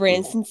when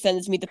Branson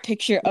sends me the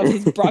picture of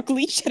his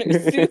broccoli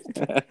cheddar soup.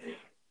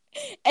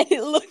 And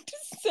it looked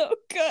so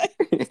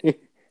good.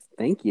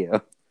 Thank you.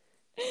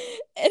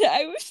 And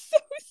I was so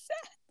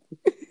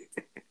sad.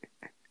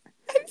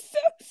 I'm so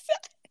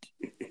sad.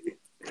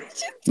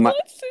 Just want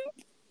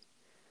soup.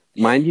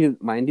 Mind you,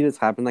 this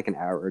happened like an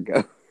hour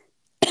ago.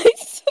 I'm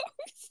so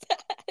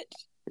sad.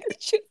 I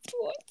just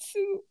want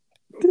soup.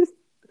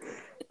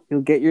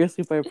 You'll get your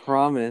soup, I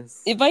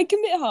promise. If I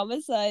commit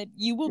homicide,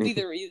 you will be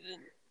the reason.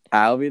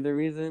 I'll be the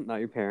reason, not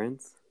your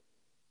parents.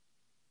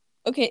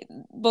 Okay,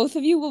 both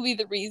of you will be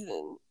the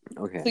reason.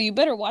 Okay. So you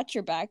better watch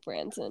your back,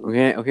 Branson.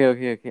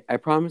 Okay. I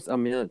promise I'll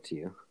mail it to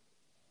you.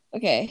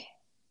 Okay.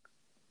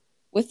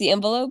 With the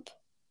envelope?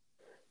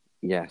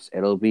 Yes,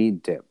 it'll be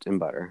dipped in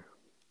butter.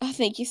 Oh,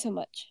 thank you so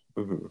much.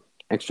 Mm-hmm.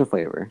 Extra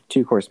flavor.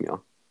 2-course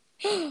meal.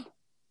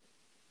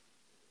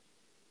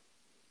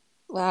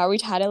 Wow, are we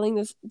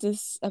titling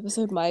this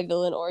episode My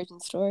Villain Origin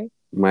Story?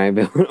 My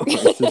villain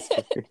origin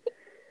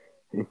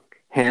story.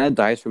 Hannah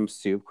dies from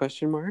soup,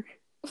 question mark?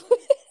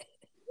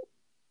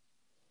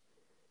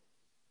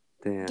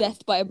 Damn.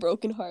 Death by a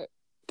broken heart.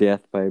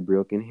 Death by a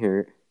broken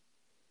heart.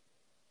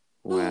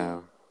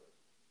 Wow.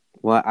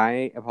 Well,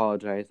 I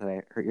apologize that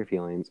I hurt your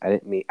feelings. I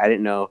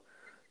didn't know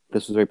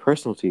this was very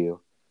personal to you.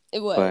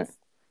 It was. But it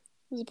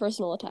was a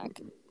personal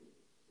attack.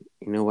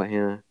 You know what,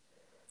 Hannah?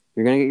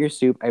 You're gonna get your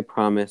soup. I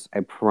promise.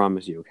 I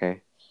promise you.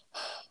 Okay.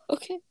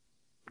 Okay.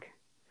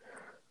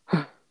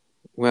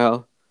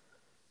 Well,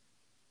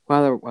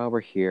 while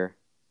we're here,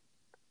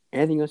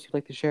 anything else you'd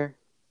like to share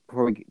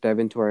before we dive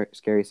into our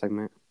scary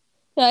segment?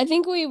 No, I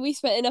think we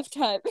spent enough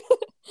time.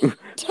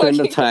 Spend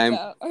enough time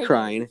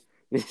crying,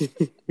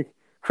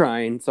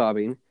 crying,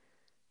 sobbing.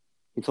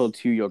 You told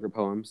 2 yogurt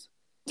poems.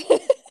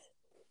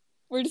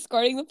 We're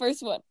discarding the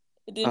first one.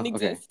 It didn't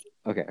exist.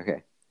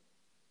 Okay.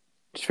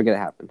 Just forget it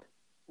happened.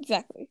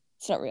 Exactly.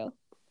 It's not real.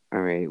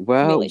 All right.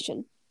 Well,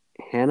 Simulation.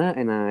 Hannah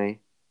and I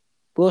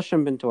will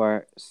jump into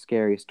our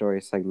scary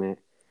story segment.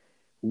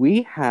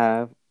 Both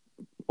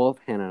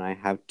Hannah and I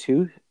have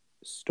 2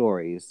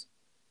 stories,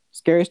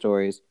 scary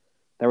stories,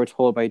 that were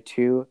told by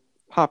 2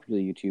 popular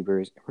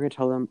YouTubers. We're going to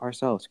tell them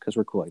ourselves because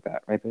we're cool like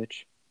that. Right,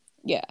 bitch?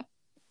 Yeah.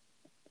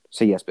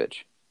 Say yes,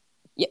 bitch.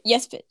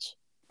 Yes, bitch.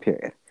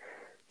 Period.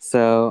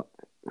 So,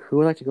 who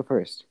would like to go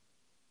first?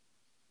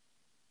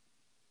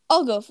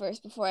 I'll go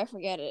first before I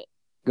forget it.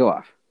 Go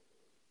off.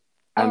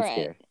 I'm All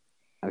scared.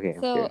 Right. Okay, I'm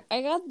scared.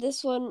 I got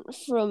this one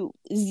from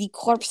the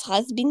corpse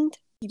husband.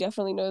 He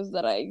definitely knows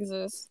that I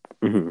exist.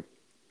 Mm-hmm.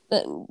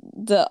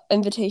 The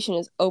invitation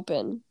is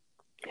open.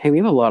 Hey, we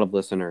have a lot of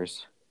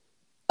listeners.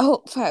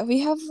 Oh, we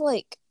have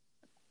like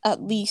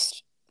at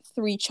least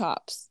 3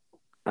 chops.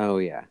 Oh,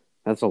 yeah.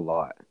 That's a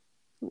lot.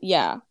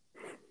 Yeah.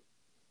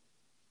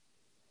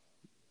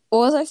 What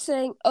was I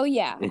saying? Oh,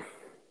 yeah.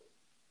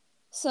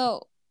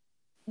 So,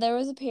 there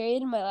was a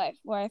period in my life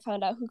where I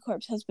found out who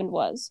Corpse Husband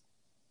was.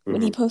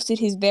 when he posted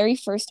his very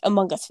first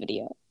Among Us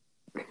video.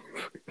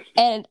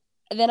 And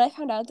then I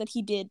found out that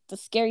he did the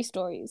scary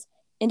stories.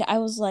 And I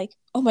was like,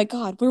 oh my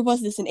God, where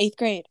was this in 8th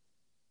grade?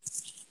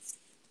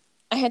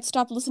 I had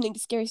stopped listening to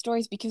scary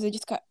stories because they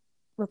just got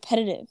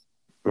repetitive.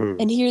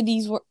 And here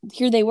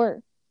they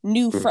were,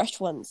 new, fresh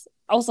ones.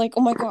 I was like,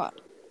 oh my God,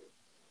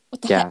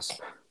 what the heck?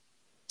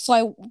 So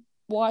I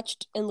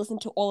watched and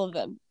listened to all of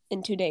them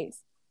in 2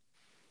 days.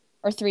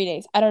 Or 3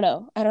 days. I don't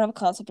know. I don't have a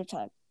concept of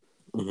time.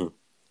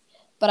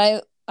 But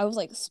I was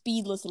like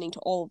speed listening to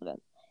all of them.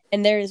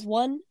 And there is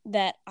one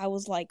that I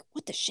was like,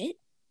 what the shit?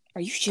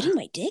 Are you shitting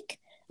my dick?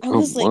 I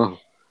was like,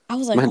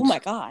 oh my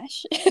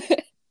gosh.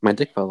 My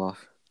dick fell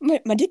off.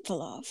 My dick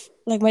fell off.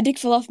 Like, my dick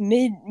fell off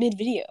mid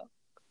video.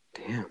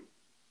 Damn.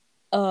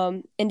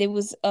 And it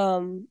was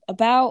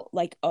about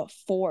like a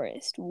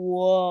forest.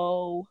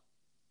 Whoa.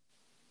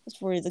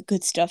 That's where the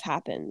good stuff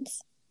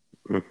happens.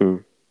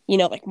 You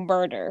know, like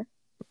murder.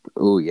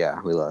 Oh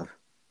yeah, we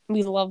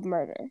love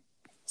murder.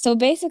 So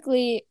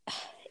basically,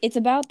 it's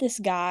about this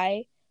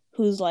guy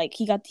who's like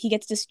he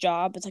gets this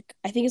job. It's like,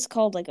 I think it's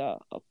called like a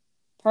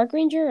park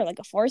ranger or like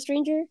a forest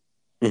ranger.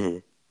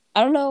 I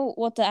don't know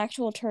what the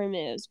actual term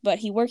is, but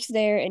he works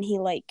there and he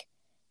like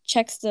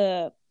checks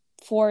the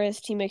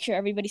forest. He makes sure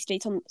everybody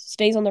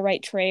stays on the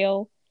right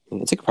trail.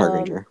 It's like a park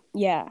ranger.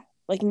 Yeah,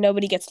 like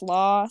nobody gets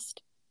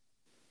lost.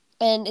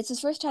 And it's his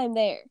first time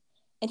there,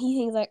 and he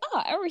thinks like,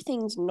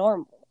 everything's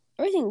normal,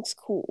 everything's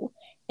cool,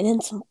 and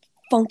then some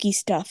funky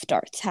stuff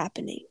starts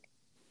happening.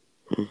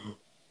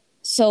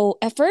 So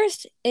at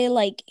first,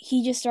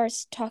 he just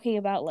starts talking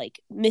about like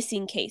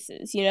missing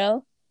cases, you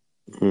know.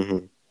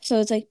 So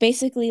it's like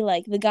basically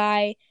like the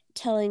guy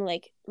telling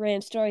like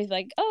random stories,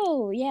 like,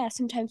 oh yeah,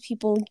 sometimes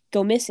people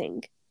go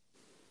missing,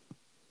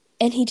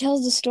 and he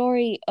tells the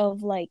story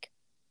of like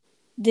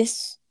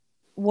this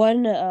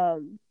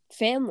one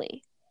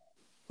family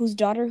whose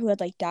daughter, who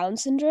had like Down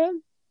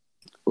syndrome,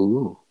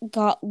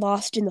 got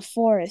lost in the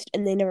forest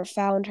and they never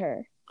found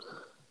her.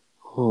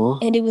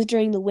 And it was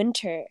during the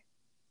winter.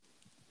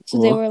 So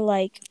they were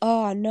like,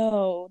 oh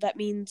no, that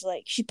means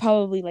like she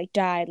probably like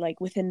died like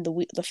within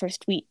the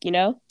first week, you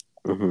know?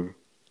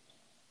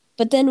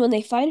 But then when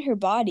they find her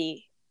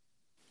body,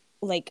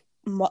 like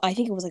I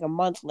think it was like a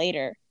month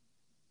later,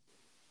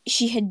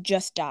 she had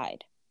just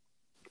died.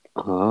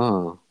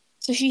 So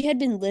she had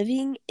been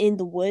living in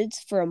the woods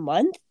for a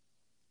month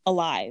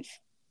alive.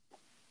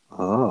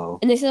 And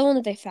they said when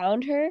that they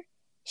found her,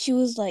 she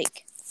was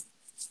like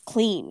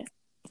clean.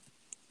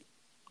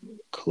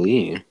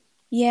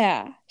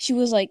 Yeah, she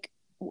was like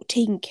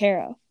taken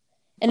care of.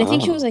 And I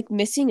think she was like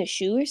missing a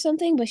shoe or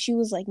something, but she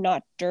was like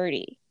not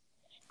dirty.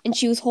 And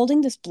she was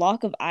holding this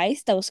block of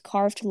ice that was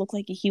carved to look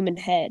like a human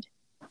head.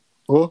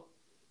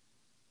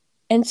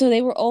 And so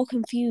they were all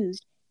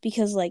confused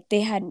because like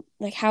they had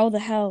like, how the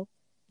hell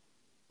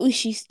did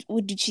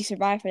she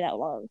survive for that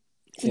long?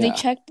 So they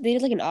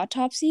did like an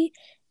autopsy,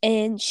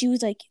 and she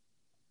was like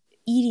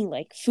eating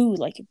like food,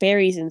 like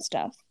berries and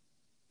stuff.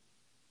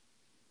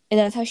 And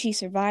that's how she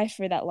survived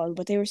for that long.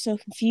 But they were so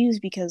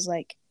confused because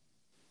like,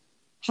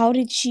 how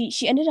did she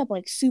ended up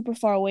like super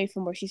far away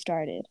from where she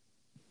started.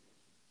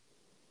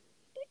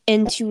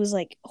 And she was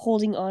like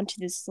holding on to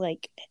this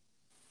like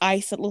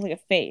ice that looked like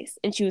a face,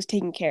 and she was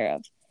taken care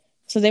of.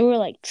 So they were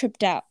like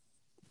tripped out.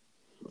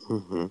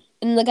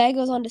 And the guy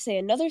goes on to say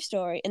another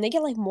story, and they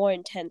get like more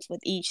intense with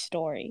each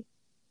story.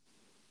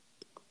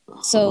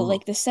 So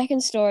like the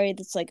second story,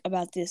 that's like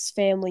about this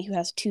family who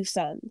has 2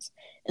 sons,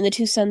 and the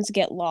 2 sons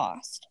get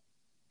lost.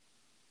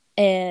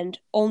 And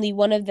only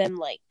one of them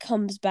like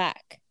comes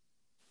back.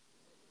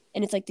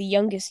 And it's like the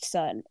youngest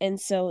son. And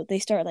so they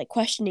start like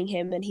questioning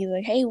him, and he's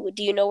like, hey,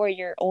 do you know where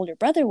your older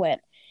brother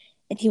went?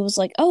 And he was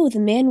like, oh, the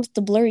man with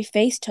the blurry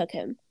face took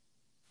him.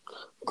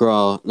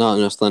 Girl,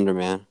 no Slender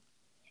Man.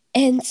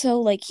 And so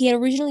like he had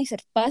originally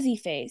said fuzzy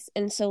face,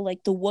 and so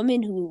like the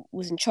woman who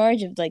was in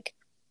charge of like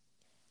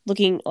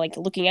looking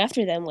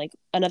after them, like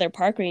another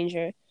park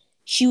ranger,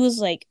 she was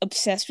like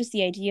obsessed with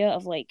the idea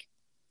of like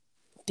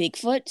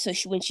Bigfoot. So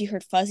when she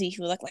heard fuzzy, she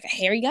was like a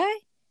hairy guy.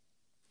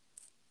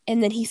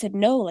 And then he said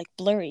no, like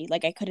blurry,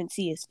 like I couldn't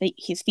see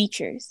his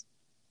features.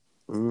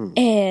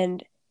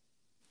 And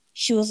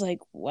she was like,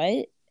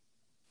 what?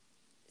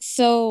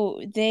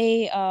 So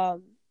they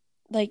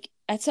like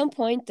at some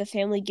point the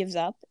family gives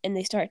up, and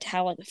they start to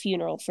have like a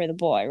funeral for the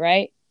boy,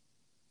 right?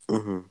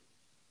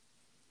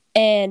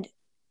 And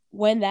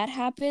when that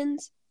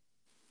happens,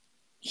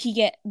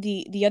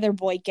 the other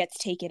boy gets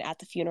taken at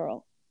the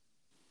funeral.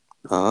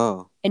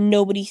 And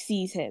nobody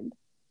sees him.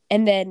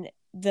 And then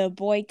the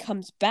boy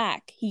comes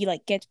back. He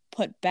like gets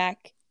put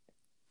back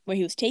where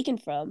he was taken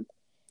from,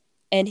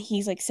 and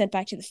he's like sent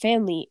back to the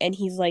family, and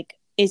he's like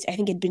I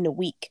think it'd been a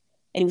week,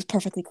 and he was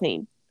perfectly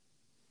clean.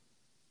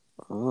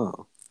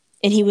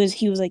 And he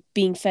was like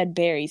being fed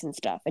berries and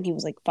stuff, and he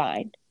was like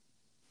fine.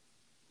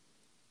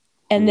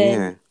 And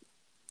then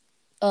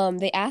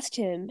they asked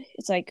him,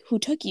 it's like, who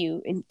took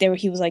you? And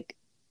he was like,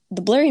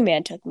 the blurry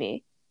man took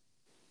me.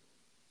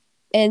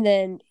 And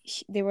then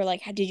they were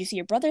like, did you see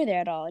your brother there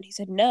at all? And he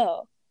said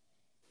no.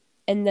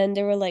 And then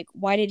they were like,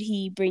 "Why did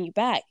he bring you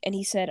back?" And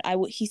he said,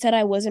 he said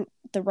I wasn't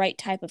the right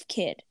type of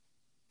kid,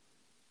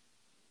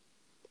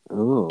 and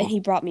Oh. he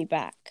brought me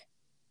back."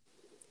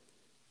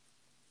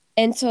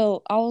 And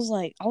so I was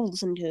like, I was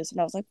listening to this, and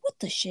I was like, "What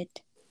the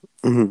shit?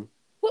 Mhm.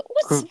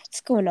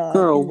 What's going on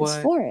Girl, in this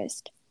what?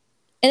 forest?"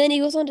 And then he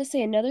goes on to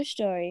say another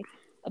story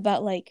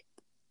about like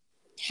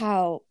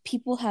how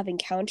people have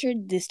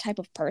encountered this type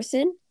of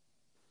person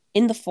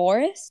in the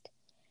forest,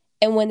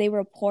 and when they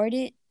report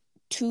it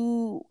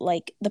to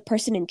like the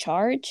person in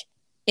charge,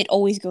 it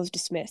always goes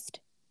dismissed,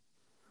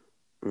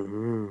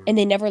 Mm-hmm. and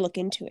they never look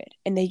into it,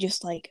 and they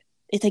just like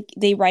it's like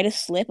they write a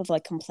slip of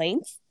like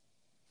complaints,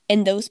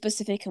 and those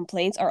specific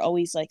complaints are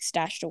always like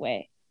stashed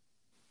away.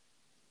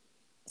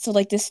 So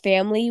like this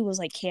family was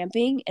like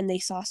camping, and they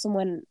saw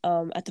someone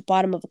at the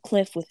bottom of a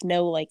cliff with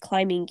no like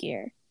climbing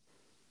gear,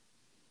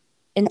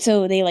 and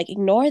so they like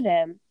ignore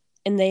them,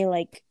 and they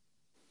like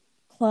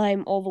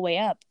climb all the way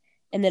up,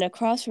 and then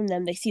across from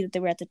them they see that they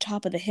were at the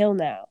top of the hill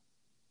now,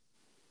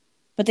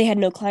 but they had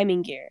no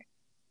climbing gear,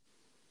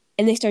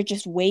 and they start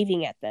just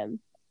waving at them.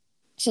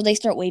 So they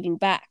start waving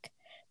back,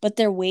 but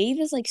their wave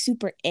is like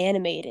super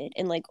animated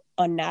and like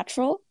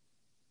unnatural.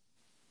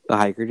 The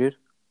hiker dude?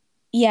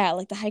 Yeah,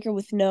 like the hiker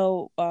with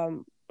no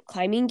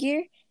climbing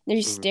gear, they're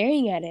just Mm-hmm.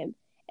 staring at him.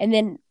 And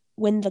then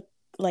when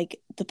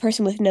the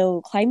person with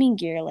no climbing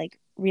gear like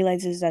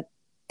realizes that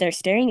they're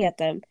staring at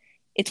them,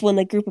 it's when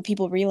the group of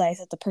people realize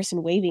that the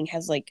person waving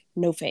has like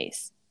no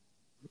face.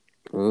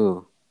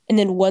 Ooh. And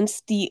then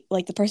once the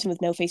person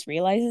with no face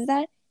realizes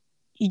that,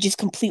 he just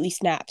completely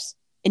snaps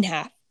in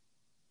half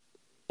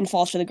and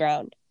falls to the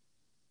ground.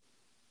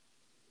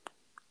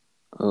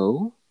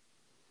 Oh?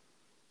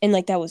 And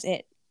like that was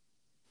it.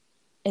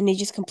 And he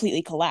just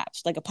completely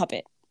collapsed like a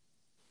puppet.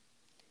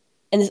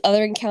 And this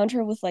other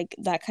encounter with like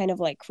that kind of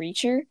like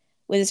creature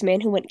was this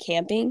man who went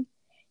camping,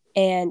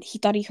 and he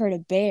thought he heard a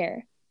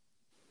bear.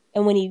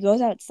 And when he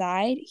goes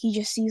outside, he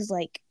just sees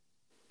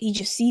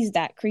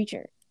that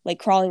creature like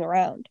crawling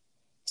around.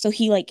 So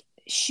he like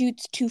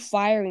shoots two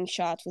firing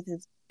shots with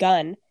his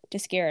gun to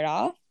scare it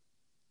off.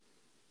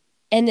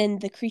 And then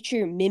the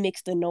creature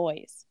mimics the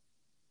noise.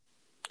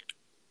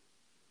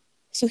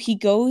 So he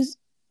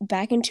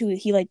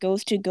like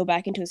goes to go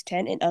back into his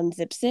tent and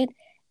unzips it,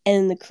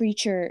 and the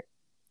creature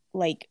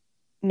like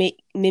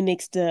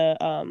mimics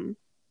the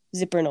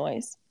zipper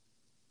noise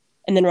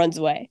and then runs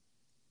away.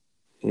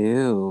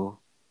 Ew.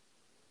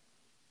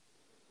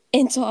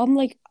 And so I'm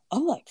like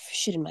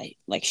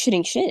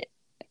shitting shit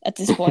at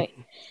this point.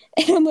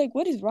 And I'm like,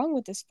 what is wrong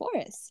with this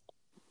forest?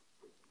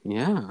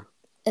 Yeah.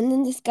 And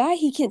then this guy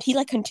he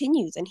like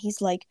continues, and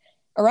he's like,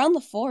 around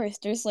the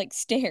forest there's like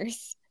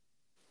stairs,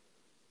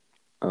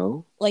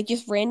 Oh? like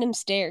just random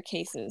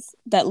staircases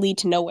that lead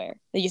to nowhere.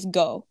 They just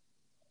go.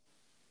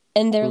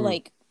 And they're Mm.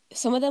 like,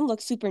 some of them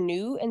look super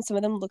new and some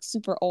of them look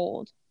super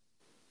old.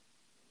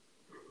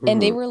 And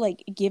they Mm. were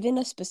like given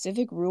a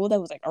specific rule that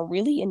was like a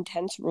really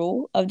intense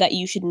rule of that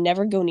you should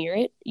never go near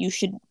it. You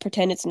should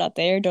pretend it's not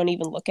there. Don't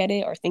even look at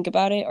it or think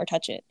about it or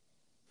touch it.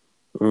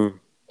 Mm.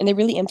 And they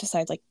really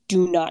emphasized like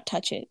do not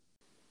touch it.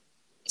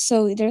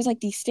 So there's like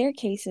these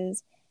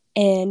staircases,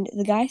 and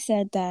the guy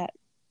said that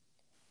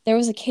there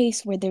was a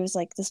case where there was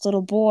like this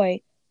little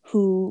boy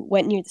who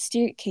went near the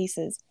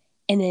staircases,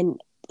 and then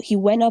he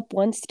went up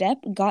one step,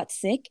 got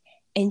sick,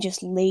 and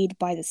just laid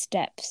by the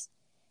steps.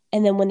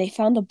 And then when they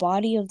found the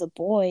body of the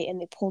boy and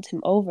they pulled him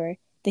over,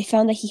 they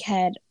found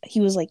that he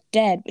was like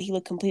dead, but he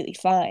looked completely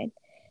fine.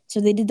 So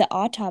they did the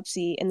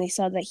autopsy, and they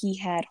saw that he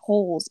had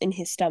holes in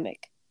his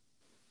stomach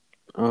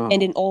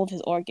and in Oh. all of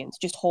his organs,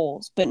 just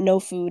holes, but no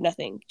food,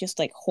 nothing, just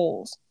like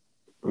holes.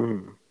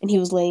 Mm. And he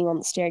was laying on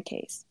the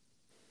staircase.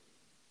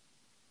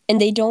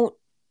 And they don't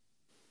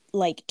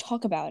like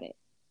talk about it.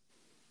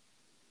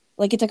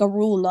 Like it's like a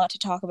rule not to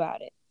talk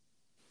about it.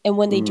 And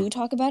when they do Mm.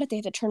 talk about it, they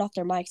have to turn off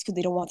their mics because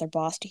they don't want their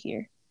boss to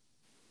hear.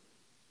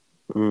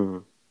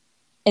 Mm.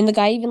 And the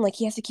guy even like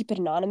he has to keep it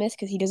anonymous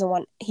because he doesn't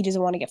want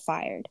to get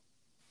fired.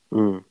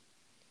 Mm.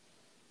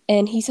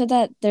 And he said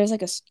that there was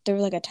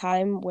like a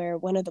time where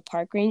one of the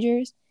park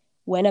rangers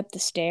went up the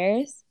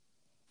stairs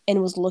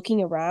and was looking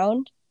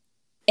around,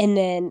 and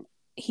then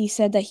he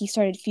said that he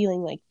started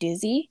feeling like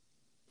dizzy,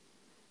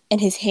 and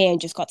his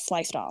hand just got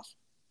sliced off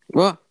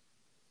What?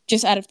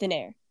 just out of thin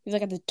air. He was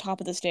like at the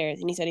top of the stairs,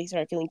 and he said he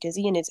started feeling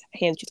dizzy, and his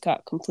hands just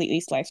got completely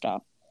sliced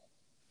off.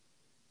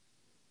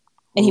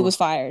 And he Oh. was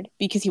fired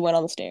because he went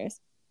on the stairs.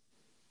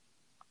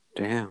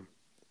 Damn.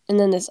 And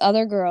then this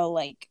other girl,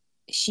 like,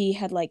 she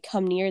had like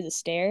come near the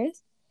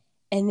stairs,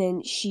 and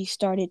then she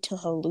started to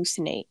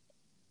hallucinate.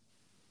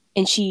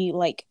 And she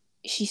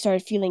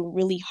started feeling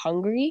really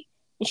hungry,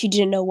 and she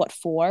didn't know what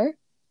for,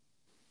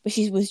 but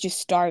she was just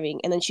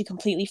starving. And then she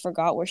completely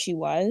forgot where she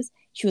was.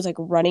 She was like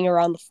running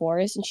around the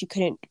forest, and she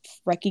couldn't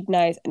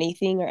recognize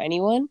anything or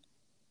anyone.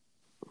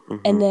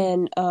 And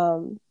Mm-hmm.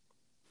 then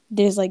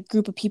there's like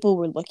group of people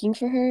were looking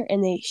for her,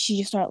 and she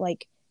just started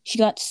like she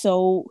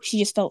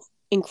just felt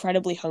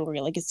incredibly hungry,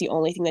 like it's the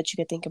only thing that she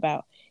could think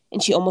about,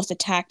 and she almost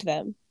attacked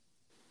them.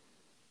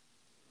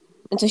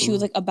 And so she was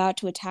Mm. like about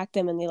to attack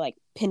them, and they like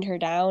pinned her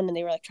down, and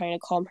they were like trying to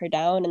calm her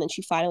down, and then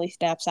she finally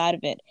snaps out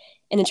of it.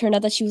 And it turned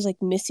out that she was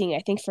like missing, I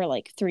think, for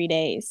like 3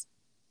 days,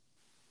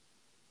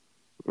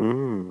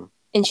 Mm.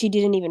 and she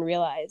didn't even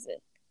realize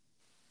it.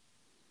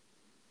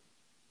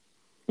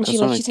 And That's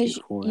not she like said the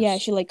she, yeah,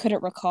 forest. she like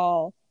couldn't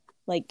recall,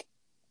 like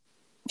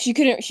she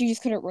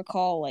just couldn't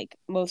recall like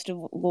most of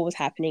what was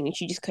happening, and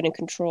she just couldn't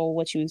control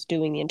what she was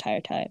doing the entire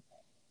time.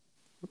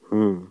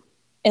 Mm.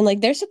 And like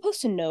they're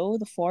supposed to know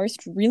the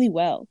forest really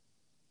well,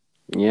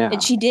 and Yeah.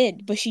 she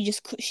did, but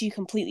she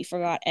completely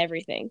forgot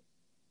everything,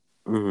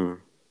 Mm.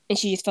 and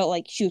she just felt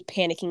like she was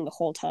panicking the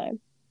whole time.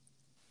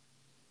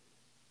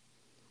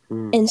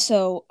 Mm. And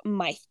so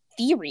my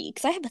theory,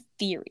 because I have a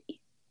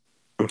theory,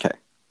 Okay.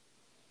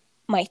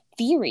 my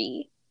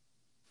theory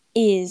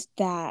is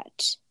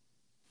that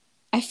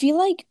I feel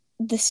like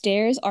the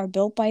stairs are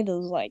built by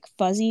those like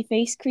fuzzy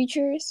face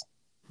creatures.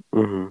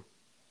 Mm.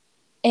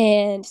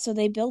 And so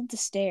they build the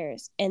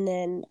stairs, and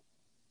then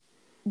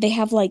they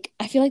have like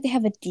I feel like they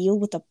have a deal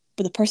with the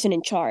person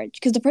in charge,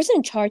 because the person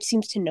in charge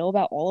seems to know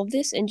about all of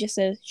this and just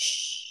says,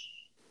 "Shh,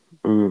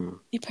 Mm.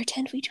 we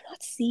pretend we do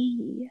not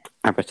see."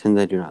 I pretend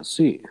I do not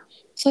see.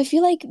 So I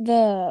feel like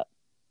the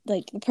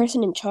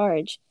person in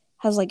charge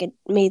has like a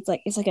made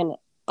like it's like an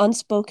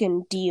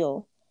unspoken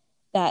deal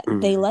that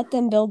they Mm. let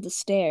them build the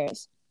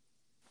stairs,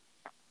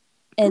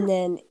 and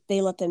then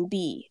they let them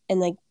be, and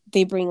like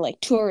they bring like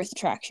tourist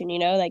attraction,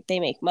 like they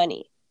make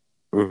money.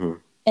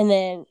 Mm. And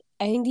then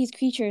I think these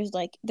creatures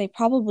like they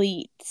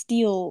probably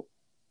steal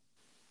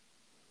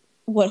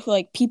what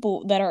like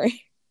people that are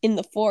in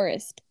the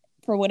forest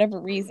for whatever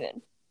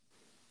reason.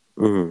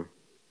 Mm.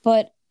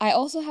 But I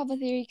also have a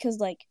theory because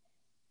like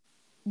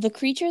the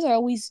creatures are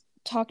always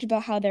talked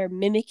about how they're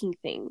mimicking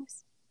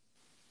things.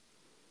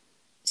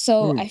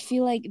 So Mm. I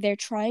feel like they're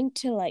trying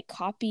to like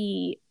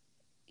copy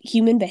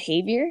human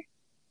behavior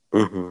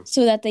Mm.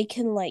 so that they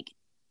can like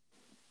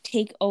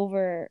take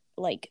over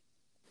like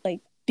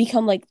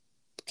become like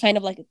kind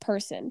of like a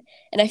person.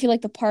 And I feel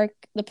like the park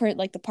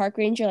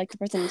ranger, like the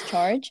person in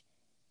charge,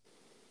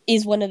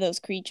 is one of those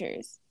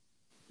creatures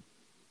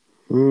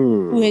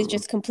who has Mm.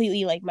 just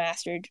completely like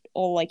mastered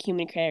all like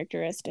human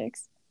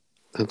characteristics.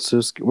 That's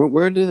so scary.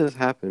 Where did this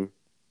happen?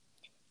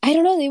 I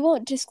don't know. They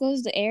won't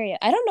disclose the area.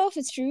 I don't know if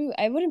it's true.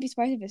 I wouldn't be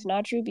surprised if it's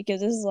not true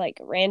because this is like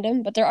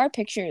random. But there are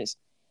pictures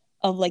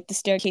of like the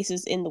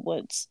staircases in the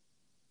woods.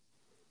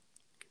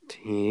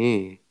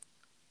 Dang.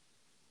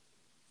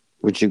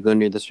 Would you go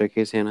near the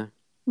staircase, Hannah?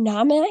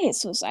 Nah, man, I ain't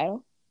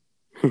suicidal.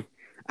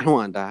 I don't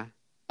want to die.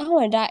 I don't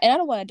want to die, and I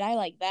don't want to die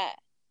like that.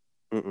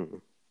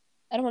 Mm-mm.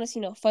 I don't want to see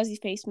no fuzzy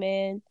face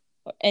man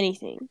or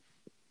anything.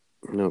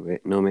 No,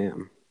 no,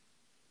 ma'am.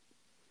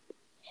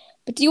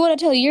 But do you want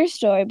to tell your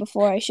story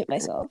before I shit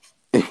myself?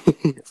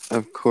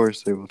 Of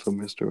course, I will tell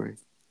my story.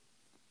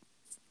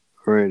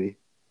 Alrighty.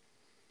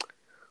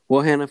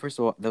 Well, Hannah, first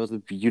of all, that was a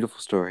beautiful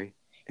story.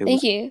 It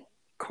Thank was you.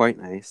 quite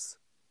nice.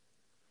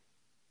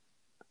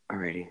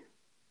 Alrighty.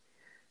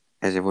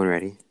 Is everyone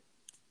ready?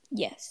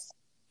 Yes.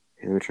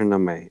 Okay, let me turn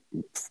down my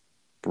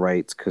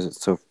brights because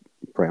it's so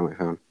bright on my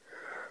phone.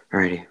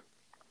 Alrighty.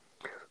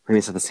 Let me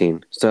set the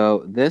scene.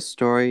 So, this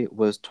story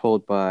was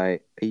told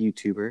by a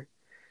YouTuber.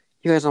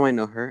 You guys all might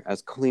know her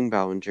as Colleen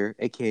Ballinger,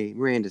 aka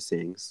Miranda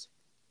Sings.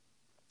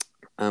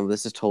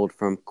 This is told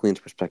from Colleen's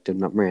perspective,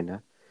 not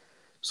Miranda.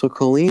 So,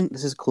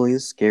 this is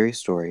Colleen's scary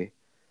story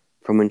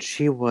from when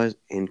she was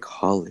in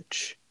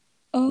college.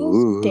 Oh,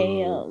 Ooh.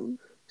 damn.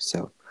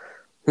 So,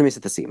 let me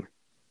set the scene.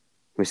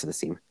 Let me set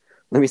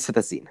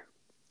the scene.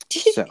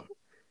 So,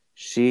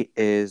 she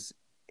is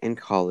in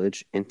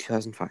college in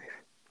 2005.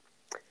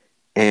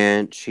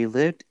 And she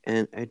lived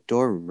in a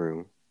dorm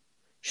room.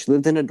 She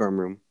lived in a dorm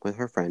room with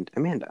her friend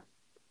Amanda.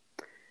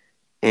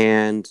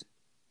 And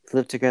they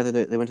lived together.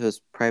 They went to this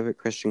private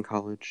Christian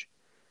college.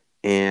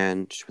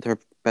 And with her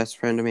best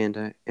friend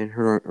Amanda in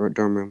her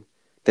dorm room,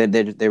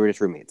 they were just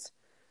roommates.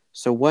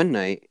 So one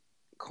night,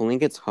 Colleen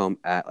gets home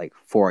at like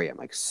 4 a.m.,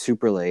 like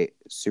super late,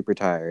 super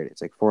tired.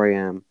 It's like 4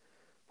 a.m.,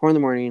 4 in the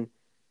morning.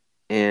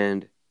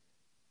 And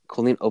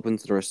Colleen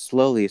opens the door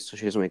slowly so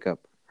she doesn't wake up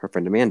her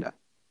friend Amanda.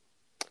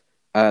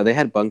 They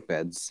had bunk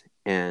beds,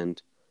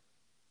 and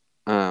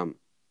um,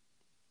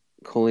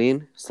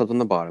 Colleen slept on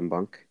the bottom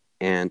bunk,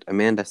 and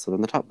Amanda slept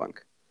on the top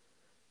bunk.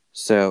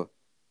 So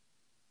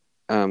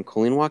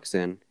Colleen walks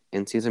in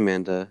and sees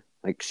Amanda,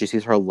 like she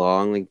sees her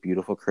long, like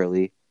beautiful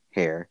curly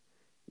hair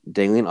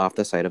dangling off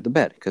the side of the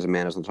bed because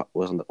Amanda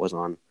was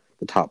on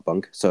the top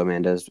bunk, so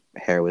Amanda's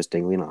hair was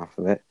dangling off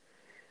of it,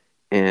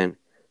 and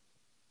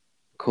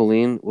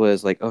Colleen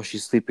was like, "Oh,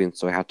 she's sleeping,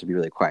 so I have to be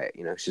really quiet.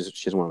 She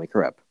doesn't want to wake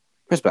her up.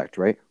 Respect,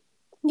 right?"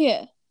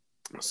 Yeah.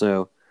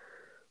 So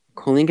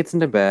Colleen gets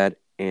into bed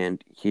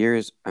and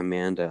hears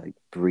Amanda like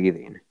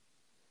breathing,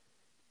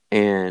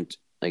 and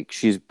like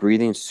she's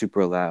breathing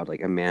super loud.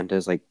 Like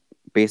Amanda's like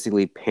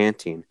basically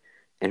panting,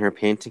 and her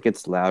panting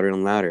gets louder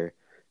and louder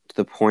to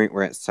the point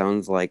where it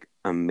sounds like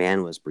a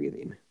man was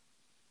breathing.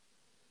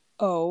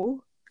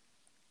 Oh.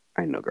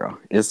 I know, girl.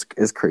 It's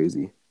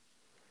crazy.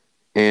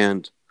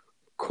 And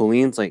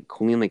Colleen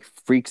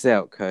freaks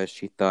out because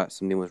she thought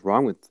something was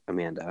wrong with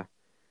Amanda.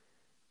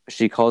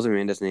 She calls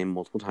Amanda's name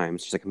multiple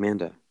times. She's like,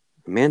 Amanda,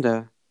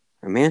 Amanda,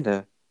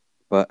 Amanda,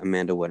 but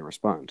Amanda wouldn't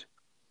respond.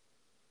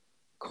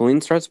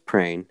 Colleen starts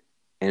praying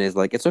and is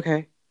like, it's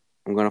okay.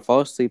 I'm going to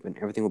fall asleep and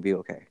everything will be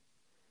okay.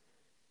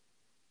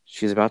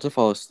 She's about to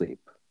fall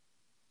asleep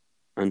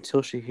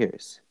until she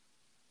hears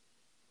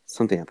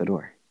something at the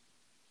door.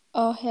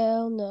 Oh,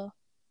 hell no.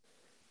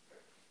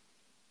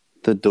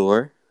 The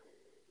door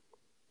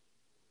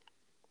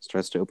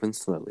starts to open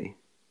slowly,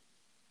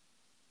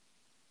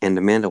 and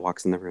Amanda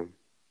walks in the room.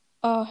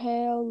 Oh,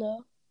 hell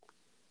no.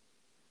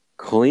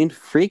 Colleen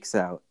freaks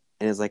out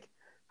and is like,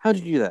 how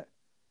did you do that?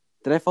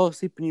 Did I fall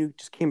asleep and you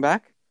just came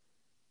back?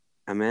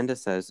 Amanda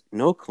says,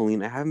 no,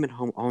 Colleen, I haven't been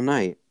home all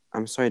night.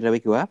 I'm sorry, did I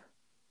wake you up?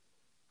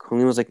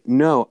 Colleen was like,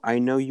 no, I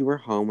know you were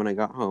home when I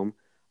got home.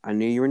 I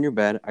knew you were in your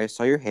bed. I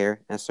saw your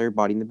hair and I saw your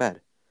body in the bed.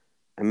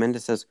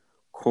 Amanda says,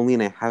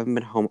 Colleen, I haven't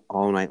been home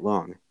all night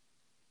long.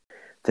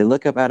 They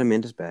look up at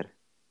Amanda's bed,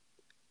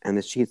 and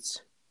the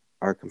sheets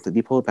are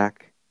completely pulled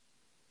back,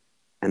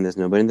 and there's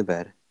nobody in the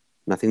bed,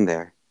 nothing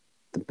there.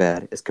 The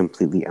bed is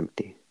completely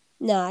empty.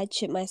 Nah, I'd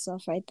shit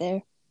myself right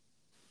there.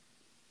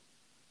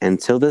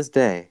 Until this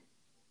day,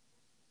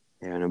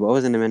 they don't know what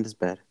was in Amanda's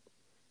bed.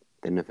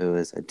 They don't know if it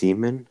was a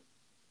demon,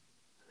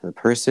 a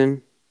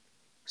person,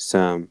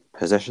 some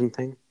possession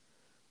thing.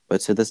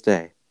 But to this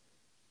day,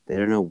 they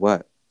don't know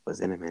what was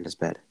in Amanda's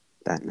bed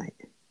that night.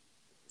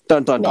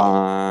 Dun dun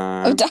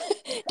dun!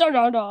 Dun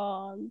dun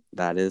dun!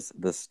 That is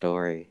the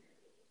story.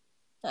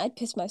 I'd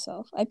piss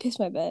myself. I'd piss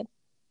my bed.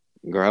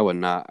 Girl, I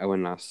would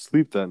not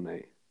sleep that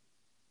night.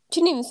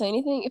 She didn't even say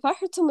anything. If I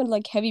heard someone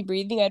like heavy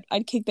breathing,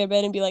 I'd kick their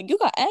bed and be like, "You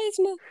got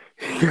asthma?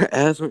 Your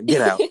asthma?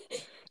 Get out!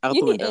 Out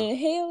You the need window." an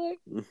inhaler.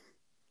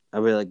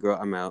 I'd be like, "Girl,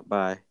 I'm out.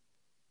 Bye."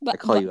 I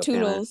call you up,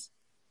 Toodles.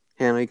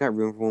 Hannah, you got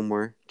room for one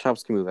more?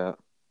 Chops can move out.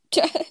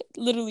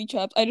 Literally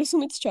Chops. I'd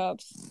assume it's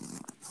Chops.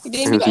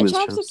 Damn, you got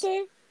Chops up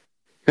there?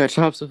 Got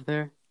Chops up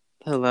there?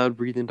 That loud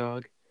breathing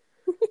dog.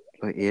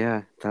 But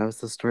yeah, that was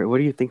the story. What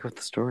do you think of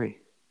the story?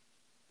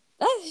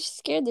 That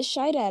scared the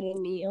shit out of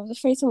me. I was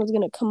afraid someone was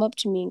gonna come up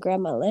to me and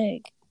grab my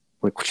leg.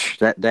 Like,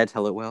 did I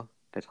tell it well?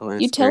 Did I tell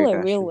it? You tell it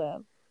real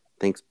well.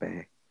 Thanks,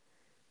 bae.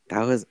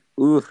 That was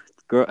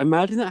girl.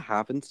 Imagine that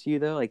happens to you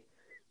though. Like,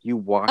 you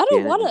walk in. I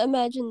don't want to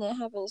imagine that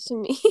happens to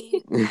me.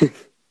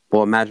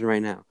 Well, imagine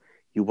right now.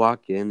 You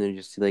walk in and you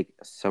just see like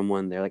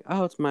someone there, like,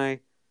 oh, it's my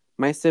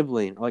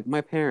sibling, or like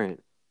my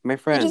parent, my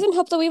friend. It doesn't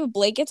help that we have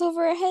blankets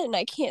over our head and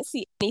I can't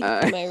see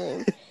anything in my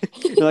room.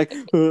 You're like,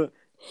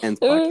 ends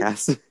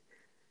podcast.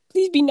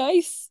 Please be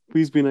nice.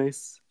 Please be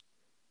nice.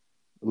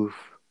 Oof.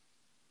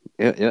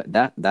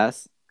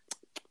 That's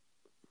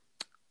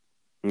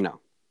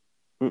no.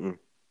 Mm-mm.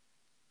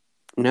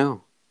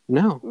 No.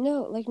 No.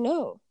 No, like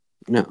no.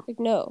 No. Like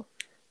no.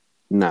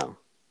 No.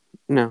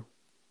 No.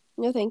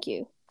 No, thank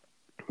you.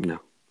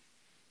 No.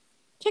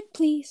 Check,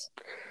 please.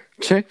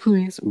 Check,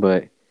 please.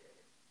 But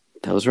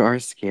those are our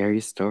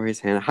scary stories,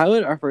 Hannah. How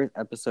did our first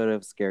episode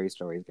of Scary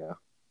Stories go?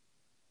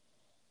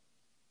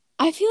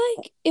 I feel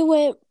like it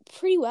went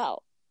pretty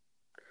well.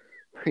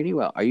 Pretty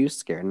well. Are you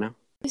scared now?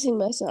 Pissing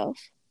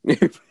myself.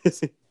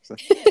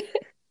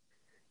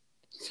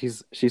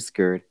 She's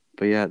scared.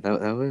 But yeah,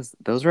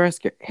 those were our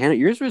scary. Hannah,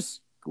 yours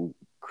was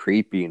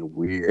creepy and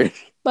weird.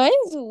 Mine's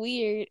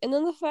weird, and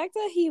then the fact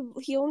that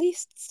he only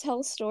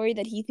tells stories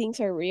that he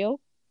thinks are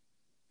real.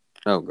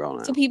 Oh, girl,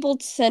 no. So people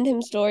send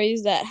him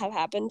stories that have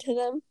happened to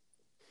them,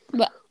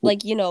 but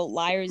like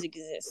liars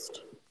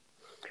exist.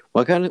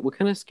 What kind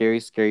of scare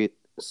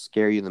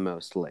you the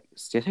most? Like,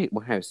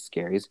 what kind of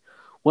scaries?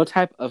 What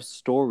type of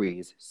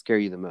stories scare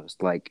you the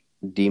most? Like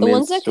demon The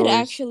ones that stories? could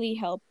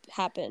actually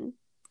happen.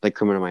 Like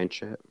Criminal Minds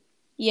shit.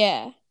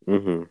 Yeah.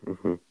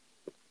 Mm-hmm.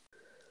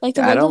 Like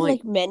the ones of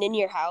like men in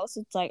your house.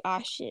 It's like,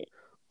 ah, shit.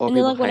 And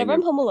then like whenever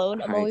I'm home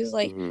alone, I'm always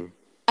like,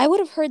 I would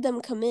have heard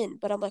them come in,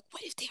 but I'm like,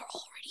 what if they are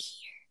already here?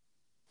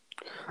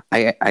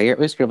 I get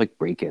really scared of like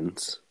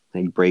break-ins,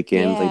 like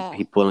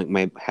people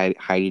like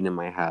hiding in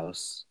my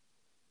house.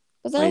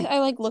 But then I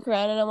like look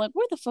around and I'm like,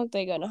 where the fuck are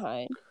they gonna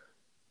hide?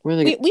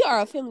 We are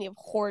a family of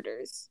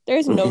hoarders.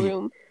 There's no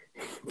room.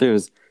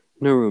 There's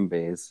no room,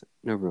 babes.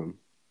 No room.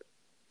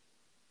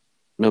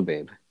 No,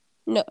 babe.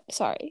 No,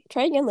 sorry.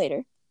 Try again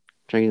later.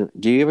 Do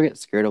you ever get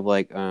scared of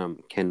like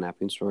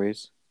kidnapping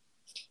stories?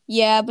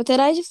 Yeah, but then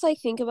I just like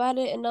think about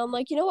it and I'm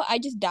like, you know what? I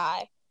just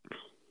die.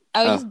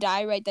 I would just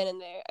die right then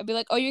and there. I'd be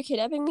like, oh, you're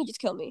kidnapping me? Just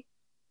kill me.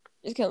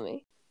 Just kill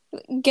me.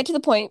 Get to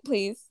the point,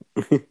 please.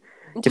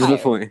 Get to the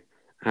point.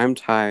 I'm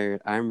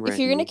tired. I'm ready. If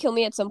you're gonna kill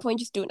me at some point,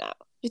 just do it now.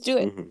 Just do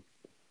it. Mm-hmm.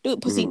 Do it,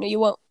 pussy. Mm-hmm. No, you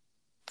won't.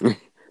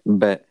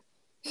 Bet.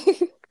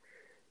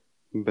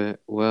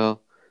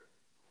 Well,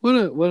 what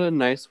a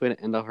nice way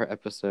to end off our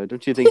episode,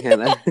 don't you think,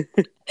 Hannah?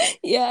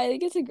 Yeah, I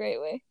think it's a great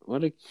way.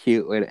 What a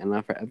cute way to end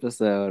off our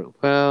episode.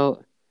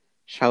 Well,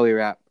 shall we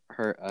wrap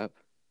her up?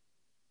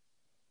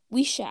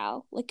 We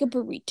shall. Like a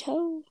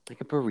burrito.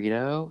 Like a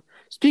burrito?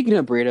 Speaking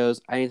of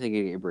burritos, I need to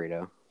get a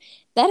burrito.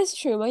 That is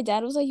true. My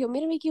dad was like, you want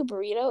me to make you a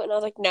burrito? And I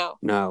was like, no.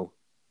 No.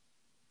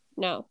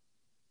 No.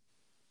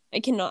 I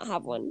cannot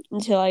have one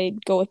until I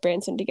go with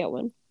Branson to get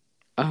one.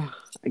 Oh,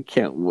 I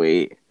can't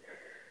wait.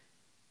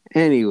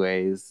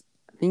 Anyways,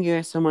 thank you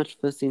guys so much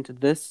for listening to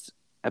this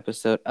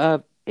episode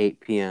of 8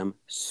 p.m.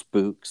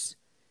 Spooks.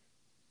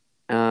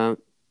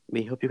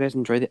 We hope you guys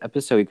enjoyed the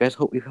episode.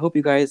 We hope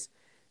you guys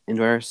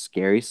enjoy our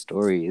scary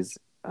stories.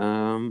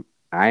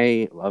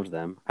 I loved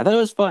them. I thought it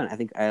was fun. I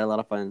think I had a lot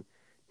of fun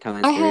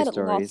telling I scary had lots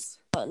stories.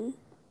 of fun.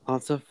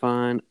 Lots of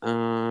fun.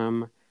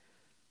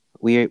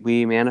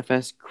 We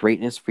manifest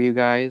greatness for you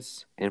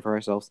guys and for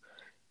ourselves,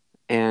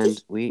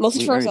 and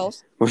Mostly for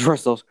ourselves. We're for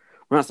ourselves.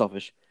 We're not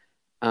selfish.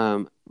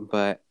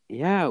 But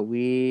yeah,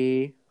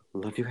 we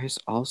love you guys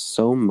all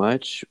so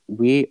much.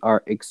 We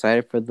are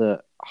excited for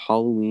the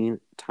Halloween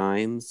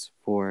times,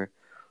 for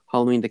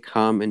Halloween to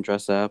come and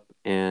dress up.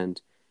 And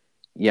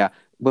yeah,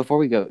 before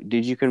we go,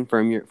 did you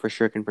confirm your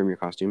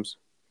costumes?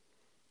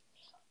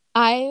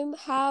 I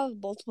have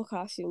multiple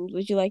costumes.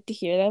 Would you like to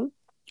hear them?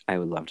 I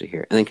would love to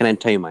hear. And then can I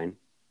tell you mine?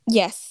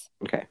 Yes.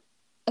 Okay.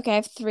 Okay, I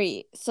have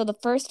 3. So the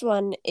first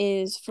one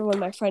is for when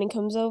my friend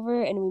comes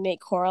over and we make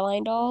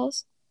Coraline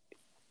dolls.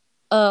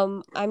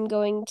 I'm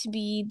going to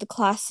be the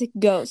classic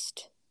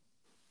ghost.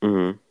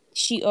 Mm-hmm.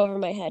 Sheet over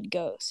my head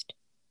ghost.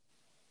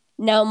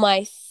 Now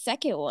my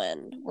second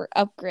one, we're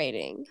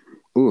upgrading.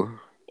 Ooh.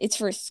 It's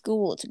for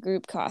school. It's a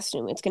group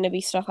costume. It's going to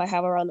be stuff I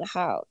have around the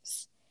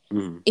house.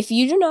 Mm-hmm. If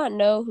you do not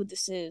know who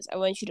this is, I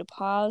want you to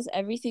pause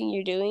everything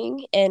you're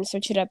doing and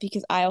search it up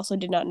because I also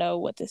did not know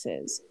what this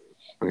is.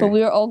 Okay. But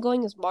we are all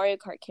going as Mario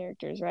Kart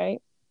characters,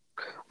 right?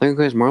 I think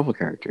you guys Marvel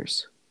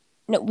characters.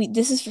 No,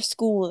 this is for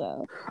school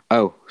though.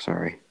 Oh,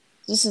 sorry.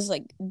 This is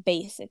like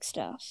basic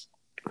stuff.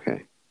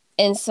 Okay.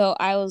 And so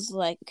I was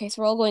like, okay,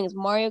 so we're all going as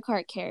Mario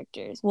Kart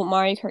characters. What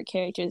Mario Kart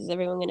characters is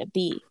everyone going to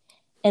be?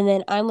 And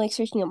then I'm like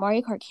searching at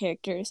Mario Kart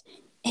characters,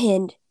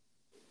 and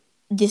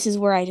this is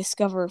where I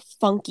discover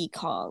Funky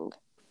Kong.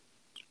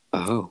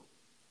 Oh.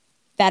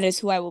 That is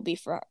who I will be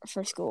for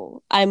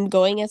school. I'm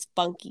going as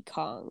Funky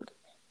Kong.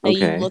 Now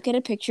you Okay. look at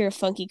a picture of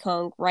Funky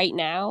Kong right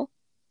now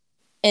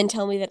and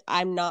tell me that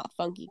I'm not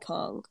Funky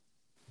Kong.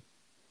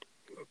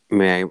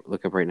 May I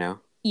look up right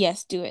now?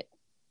 Yes, do it.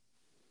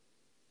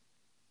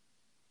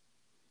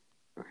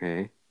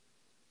 Okay.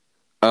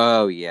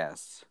 Oh,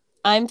 yes.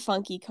 I'm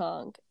Funky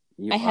Kong.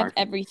 You I have are.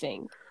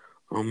 everything.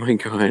 Oh my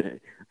god.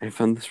 I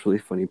found this really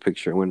funny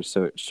picture. I'm going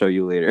to show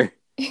you later.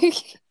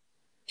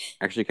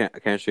 Actually, can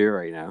I show you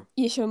right now?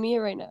 You show me it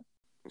right now.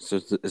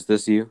 So is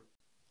this you?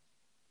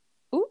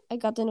 Ooh, I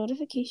got the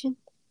notification.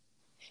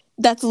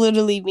 That's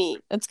literally me.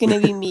 That's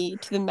gonna be me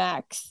to the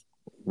max.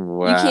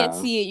 Wow. You can't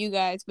see it, you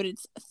guys, but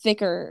it's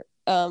thicker,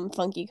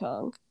 Funky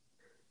Kong.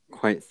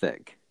 Quite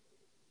thick.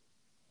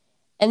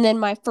 And then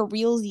my for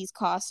realsies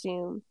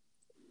costume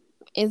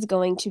is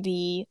going to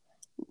be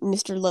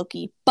Mr.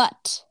 Loki,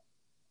 but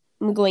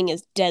I'm going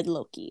as Dead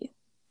Loki.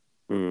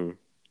 Mm.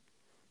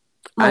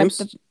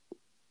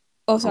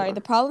 Sorry.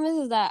 The problem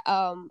is that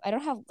I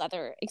don't have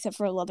leather except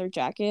for a leather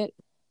jacket,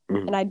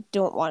 and I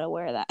don't want to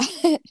wear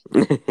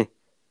that.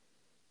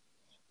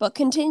 But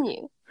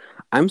continue.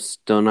 I'm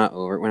still not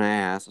over it. When I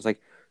asked, I was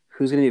like,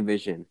 "Who's gonna be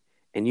Vision?"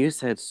 And you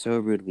said so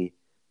rudely,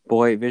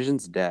 "Boy,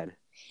 Vision's dead."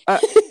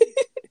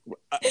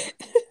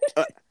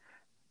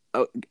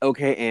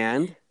 Okay,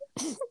 and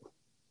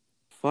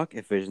fuck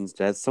if Vision's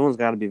dead. Someone's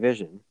got to be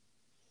Vision.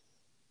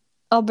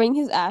 I'll bring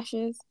his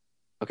ashes.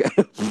 Okay,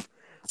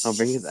 I'll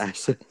bring his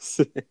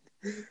ashes.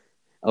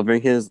 I'll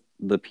bring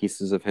the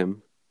pieces of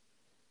him.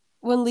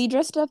 When Lee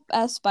dressed up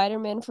as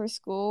Spider-Man for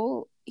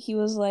school, he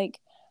was like,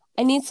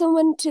 I need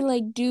someone to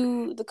like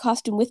do the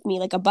costume with me,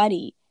 like a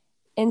buddy.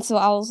 And so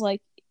I was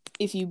like,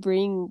 if you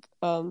bring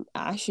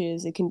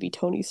ashes, it can be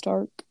Tony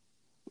Stark.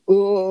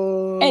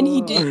 Ooh. And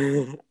he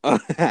did.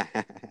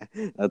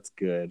 That's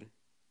good.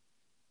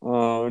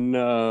 Oh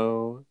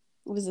no.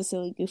 It was a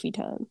silly, goofy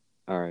time.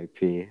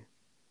 R.I.P.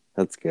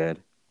 That's good.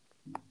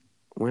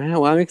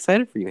 Wow, I'm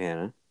excited for you,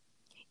 Hannah.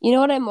 You know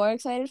what I'm more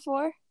excited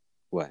for?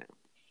 What?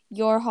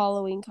 Your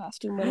Halloween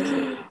costume. What is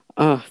it?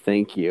 Oh,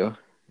 thank you.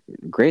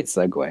 Great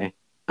segue.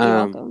 You're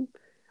welcome.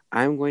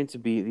 I'm going to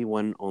be the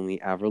one and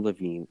only Avril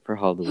Lavigne for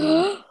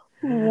Halloween.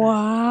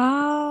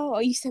 Wow. Oh,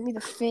 you sent me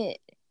the fit.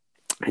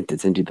 I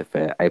did send you the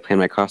fit. I planned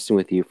my costume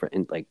with you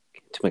in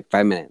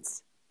 5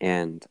 minutes,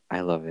 and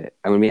I love it.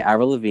 I'm gonna be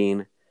Avril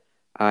Lavigne.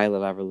 I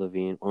love Avril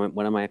Lavigne,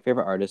 one of my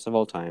favorite artists of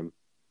all time.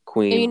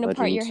 Queen. Are you gonna legend.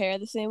 part your hair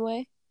the same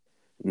way?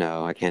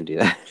 No, I can't do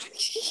that.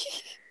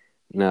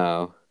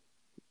 No.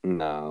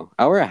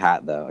 I'll wear a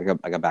hat though,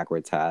 like a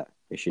backwards hat,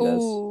 like she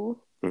does. Ooh.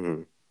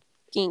 Mm-hmm.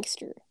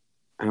 Gangster.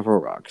 Avril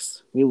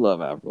rocks. We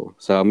love Avril.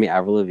 So I'm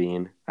Avril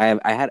Lavigne. I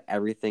had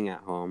everything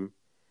at home.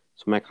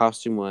 So my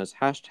costume was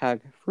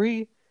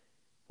 #free,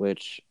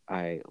 which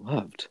I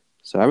loved.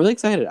 So I'm really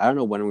excited. I don't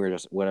know when I'm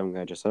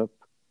gonna dress up,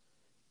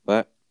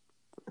 but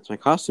it's my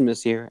costume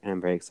this year, and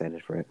I'm very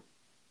excited for it.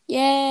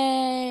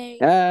 Yay!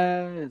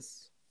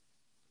 Yes.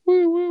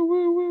 Woo woo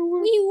woo woo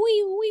woo. Wee,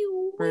 wee, wee,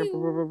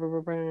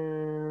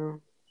 wee.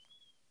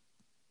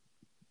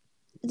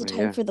 Is it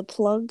time for the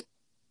plug?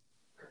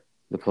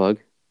 The plug?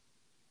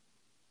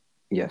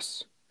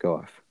 Yes. Go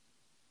off.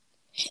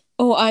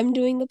 Oh, I'm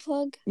doing the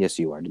plug? Yes,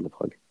 you are doing the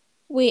plug.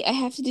 Wait, I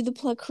have to do the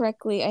plug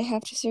correctly. I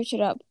have to search it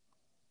up.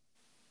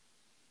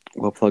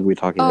 What plug are we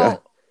talking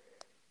about?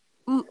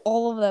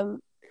 All of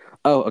them.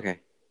 Oh,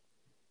 okay.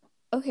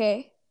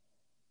 Okay.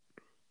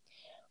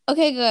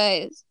 Okay,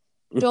 guys.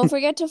 Don't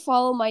forget to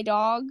follow my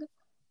dog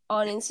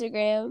on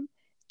Instagram,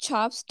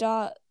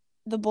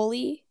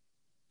 chops.thebully.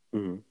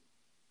 Mm-hmm.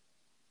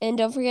 And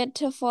don't forget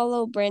to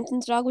follow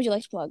Branson's dog. Would you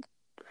like to plug?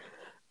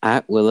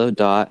 At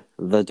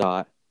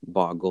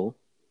willow.the.boggle.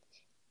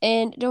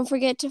 And don't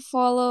forget to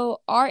follow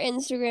our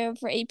Instagram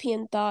for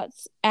APM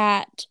Thoughts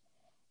at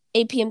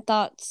APM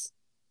Thoughts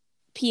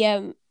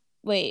PM.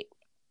 Wait.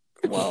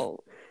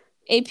 Whoa.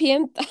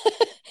 APM.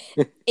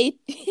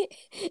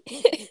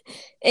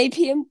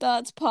 APM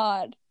Thoughts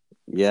Pod.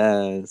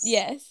 Yes.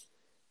 Yes.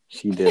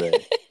 She did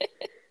it.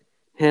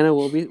 Hannah,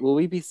 will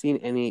we be seeing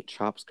any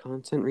Chops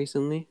content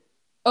recently?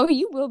 Oh,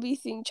 you will be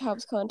seeing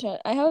Chop's content.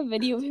 I have a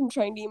video of him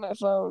trying to eat my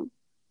phone.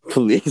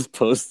 Please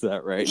post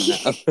that right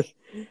now.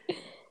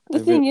 The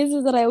thing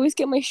is that I always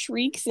get my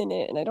shrieks in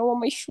it, and I don't want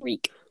my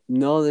shriek.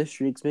 No, the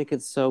shrieks make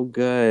it so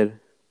good.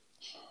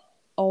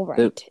 All right.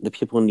 The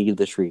people need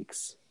the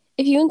shrieks.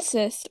 If you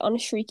insist on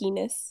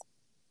shriekiness.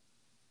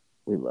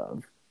 We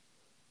love.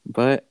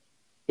 But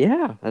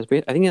yeah, I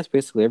think that's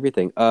basically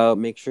everything.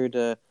 Make sure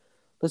to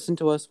listen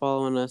to us,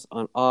 following us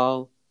on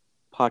all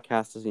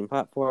podcast listening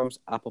platforms: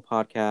 Apple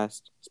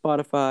Podcast,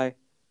 Spotify,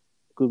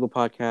 Google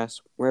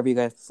Podcasts, wherever you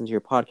guys listen to your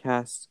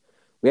podcasts.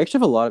 We actually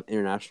have a lot of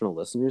international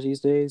listeners these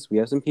days. We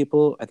have some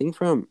people, I think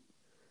from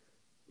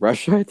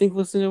Russia, I think,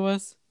 listen to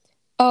us.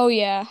 Oh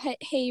yeah,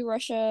 hey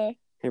Russia.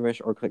 Hey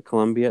Russia, or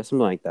Colombia,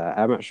 something like that.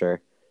 I'm not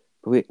sure,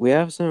 but we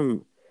have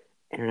some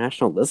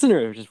international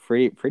listeners, which is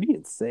pretty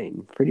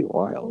insane, pretty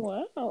wild.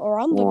 Wow,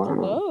 around the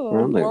globe,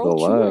 Around the world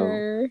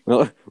globe.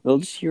 tour.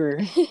 Well,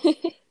 sure.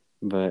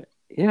 But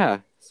yeah,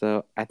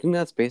 so I think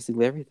that's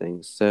basically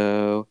everything.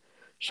 So,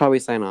 shall we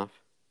sign off?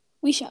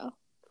 We shall.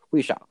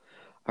 We shall.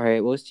 All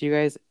right, we'll see you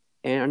guys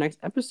in our next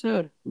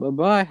episode. Bye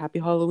bye. Happy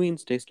Halloween.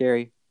 Stay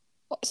scary.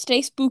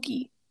 Stay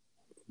spooky.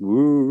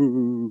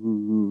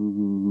 Woo.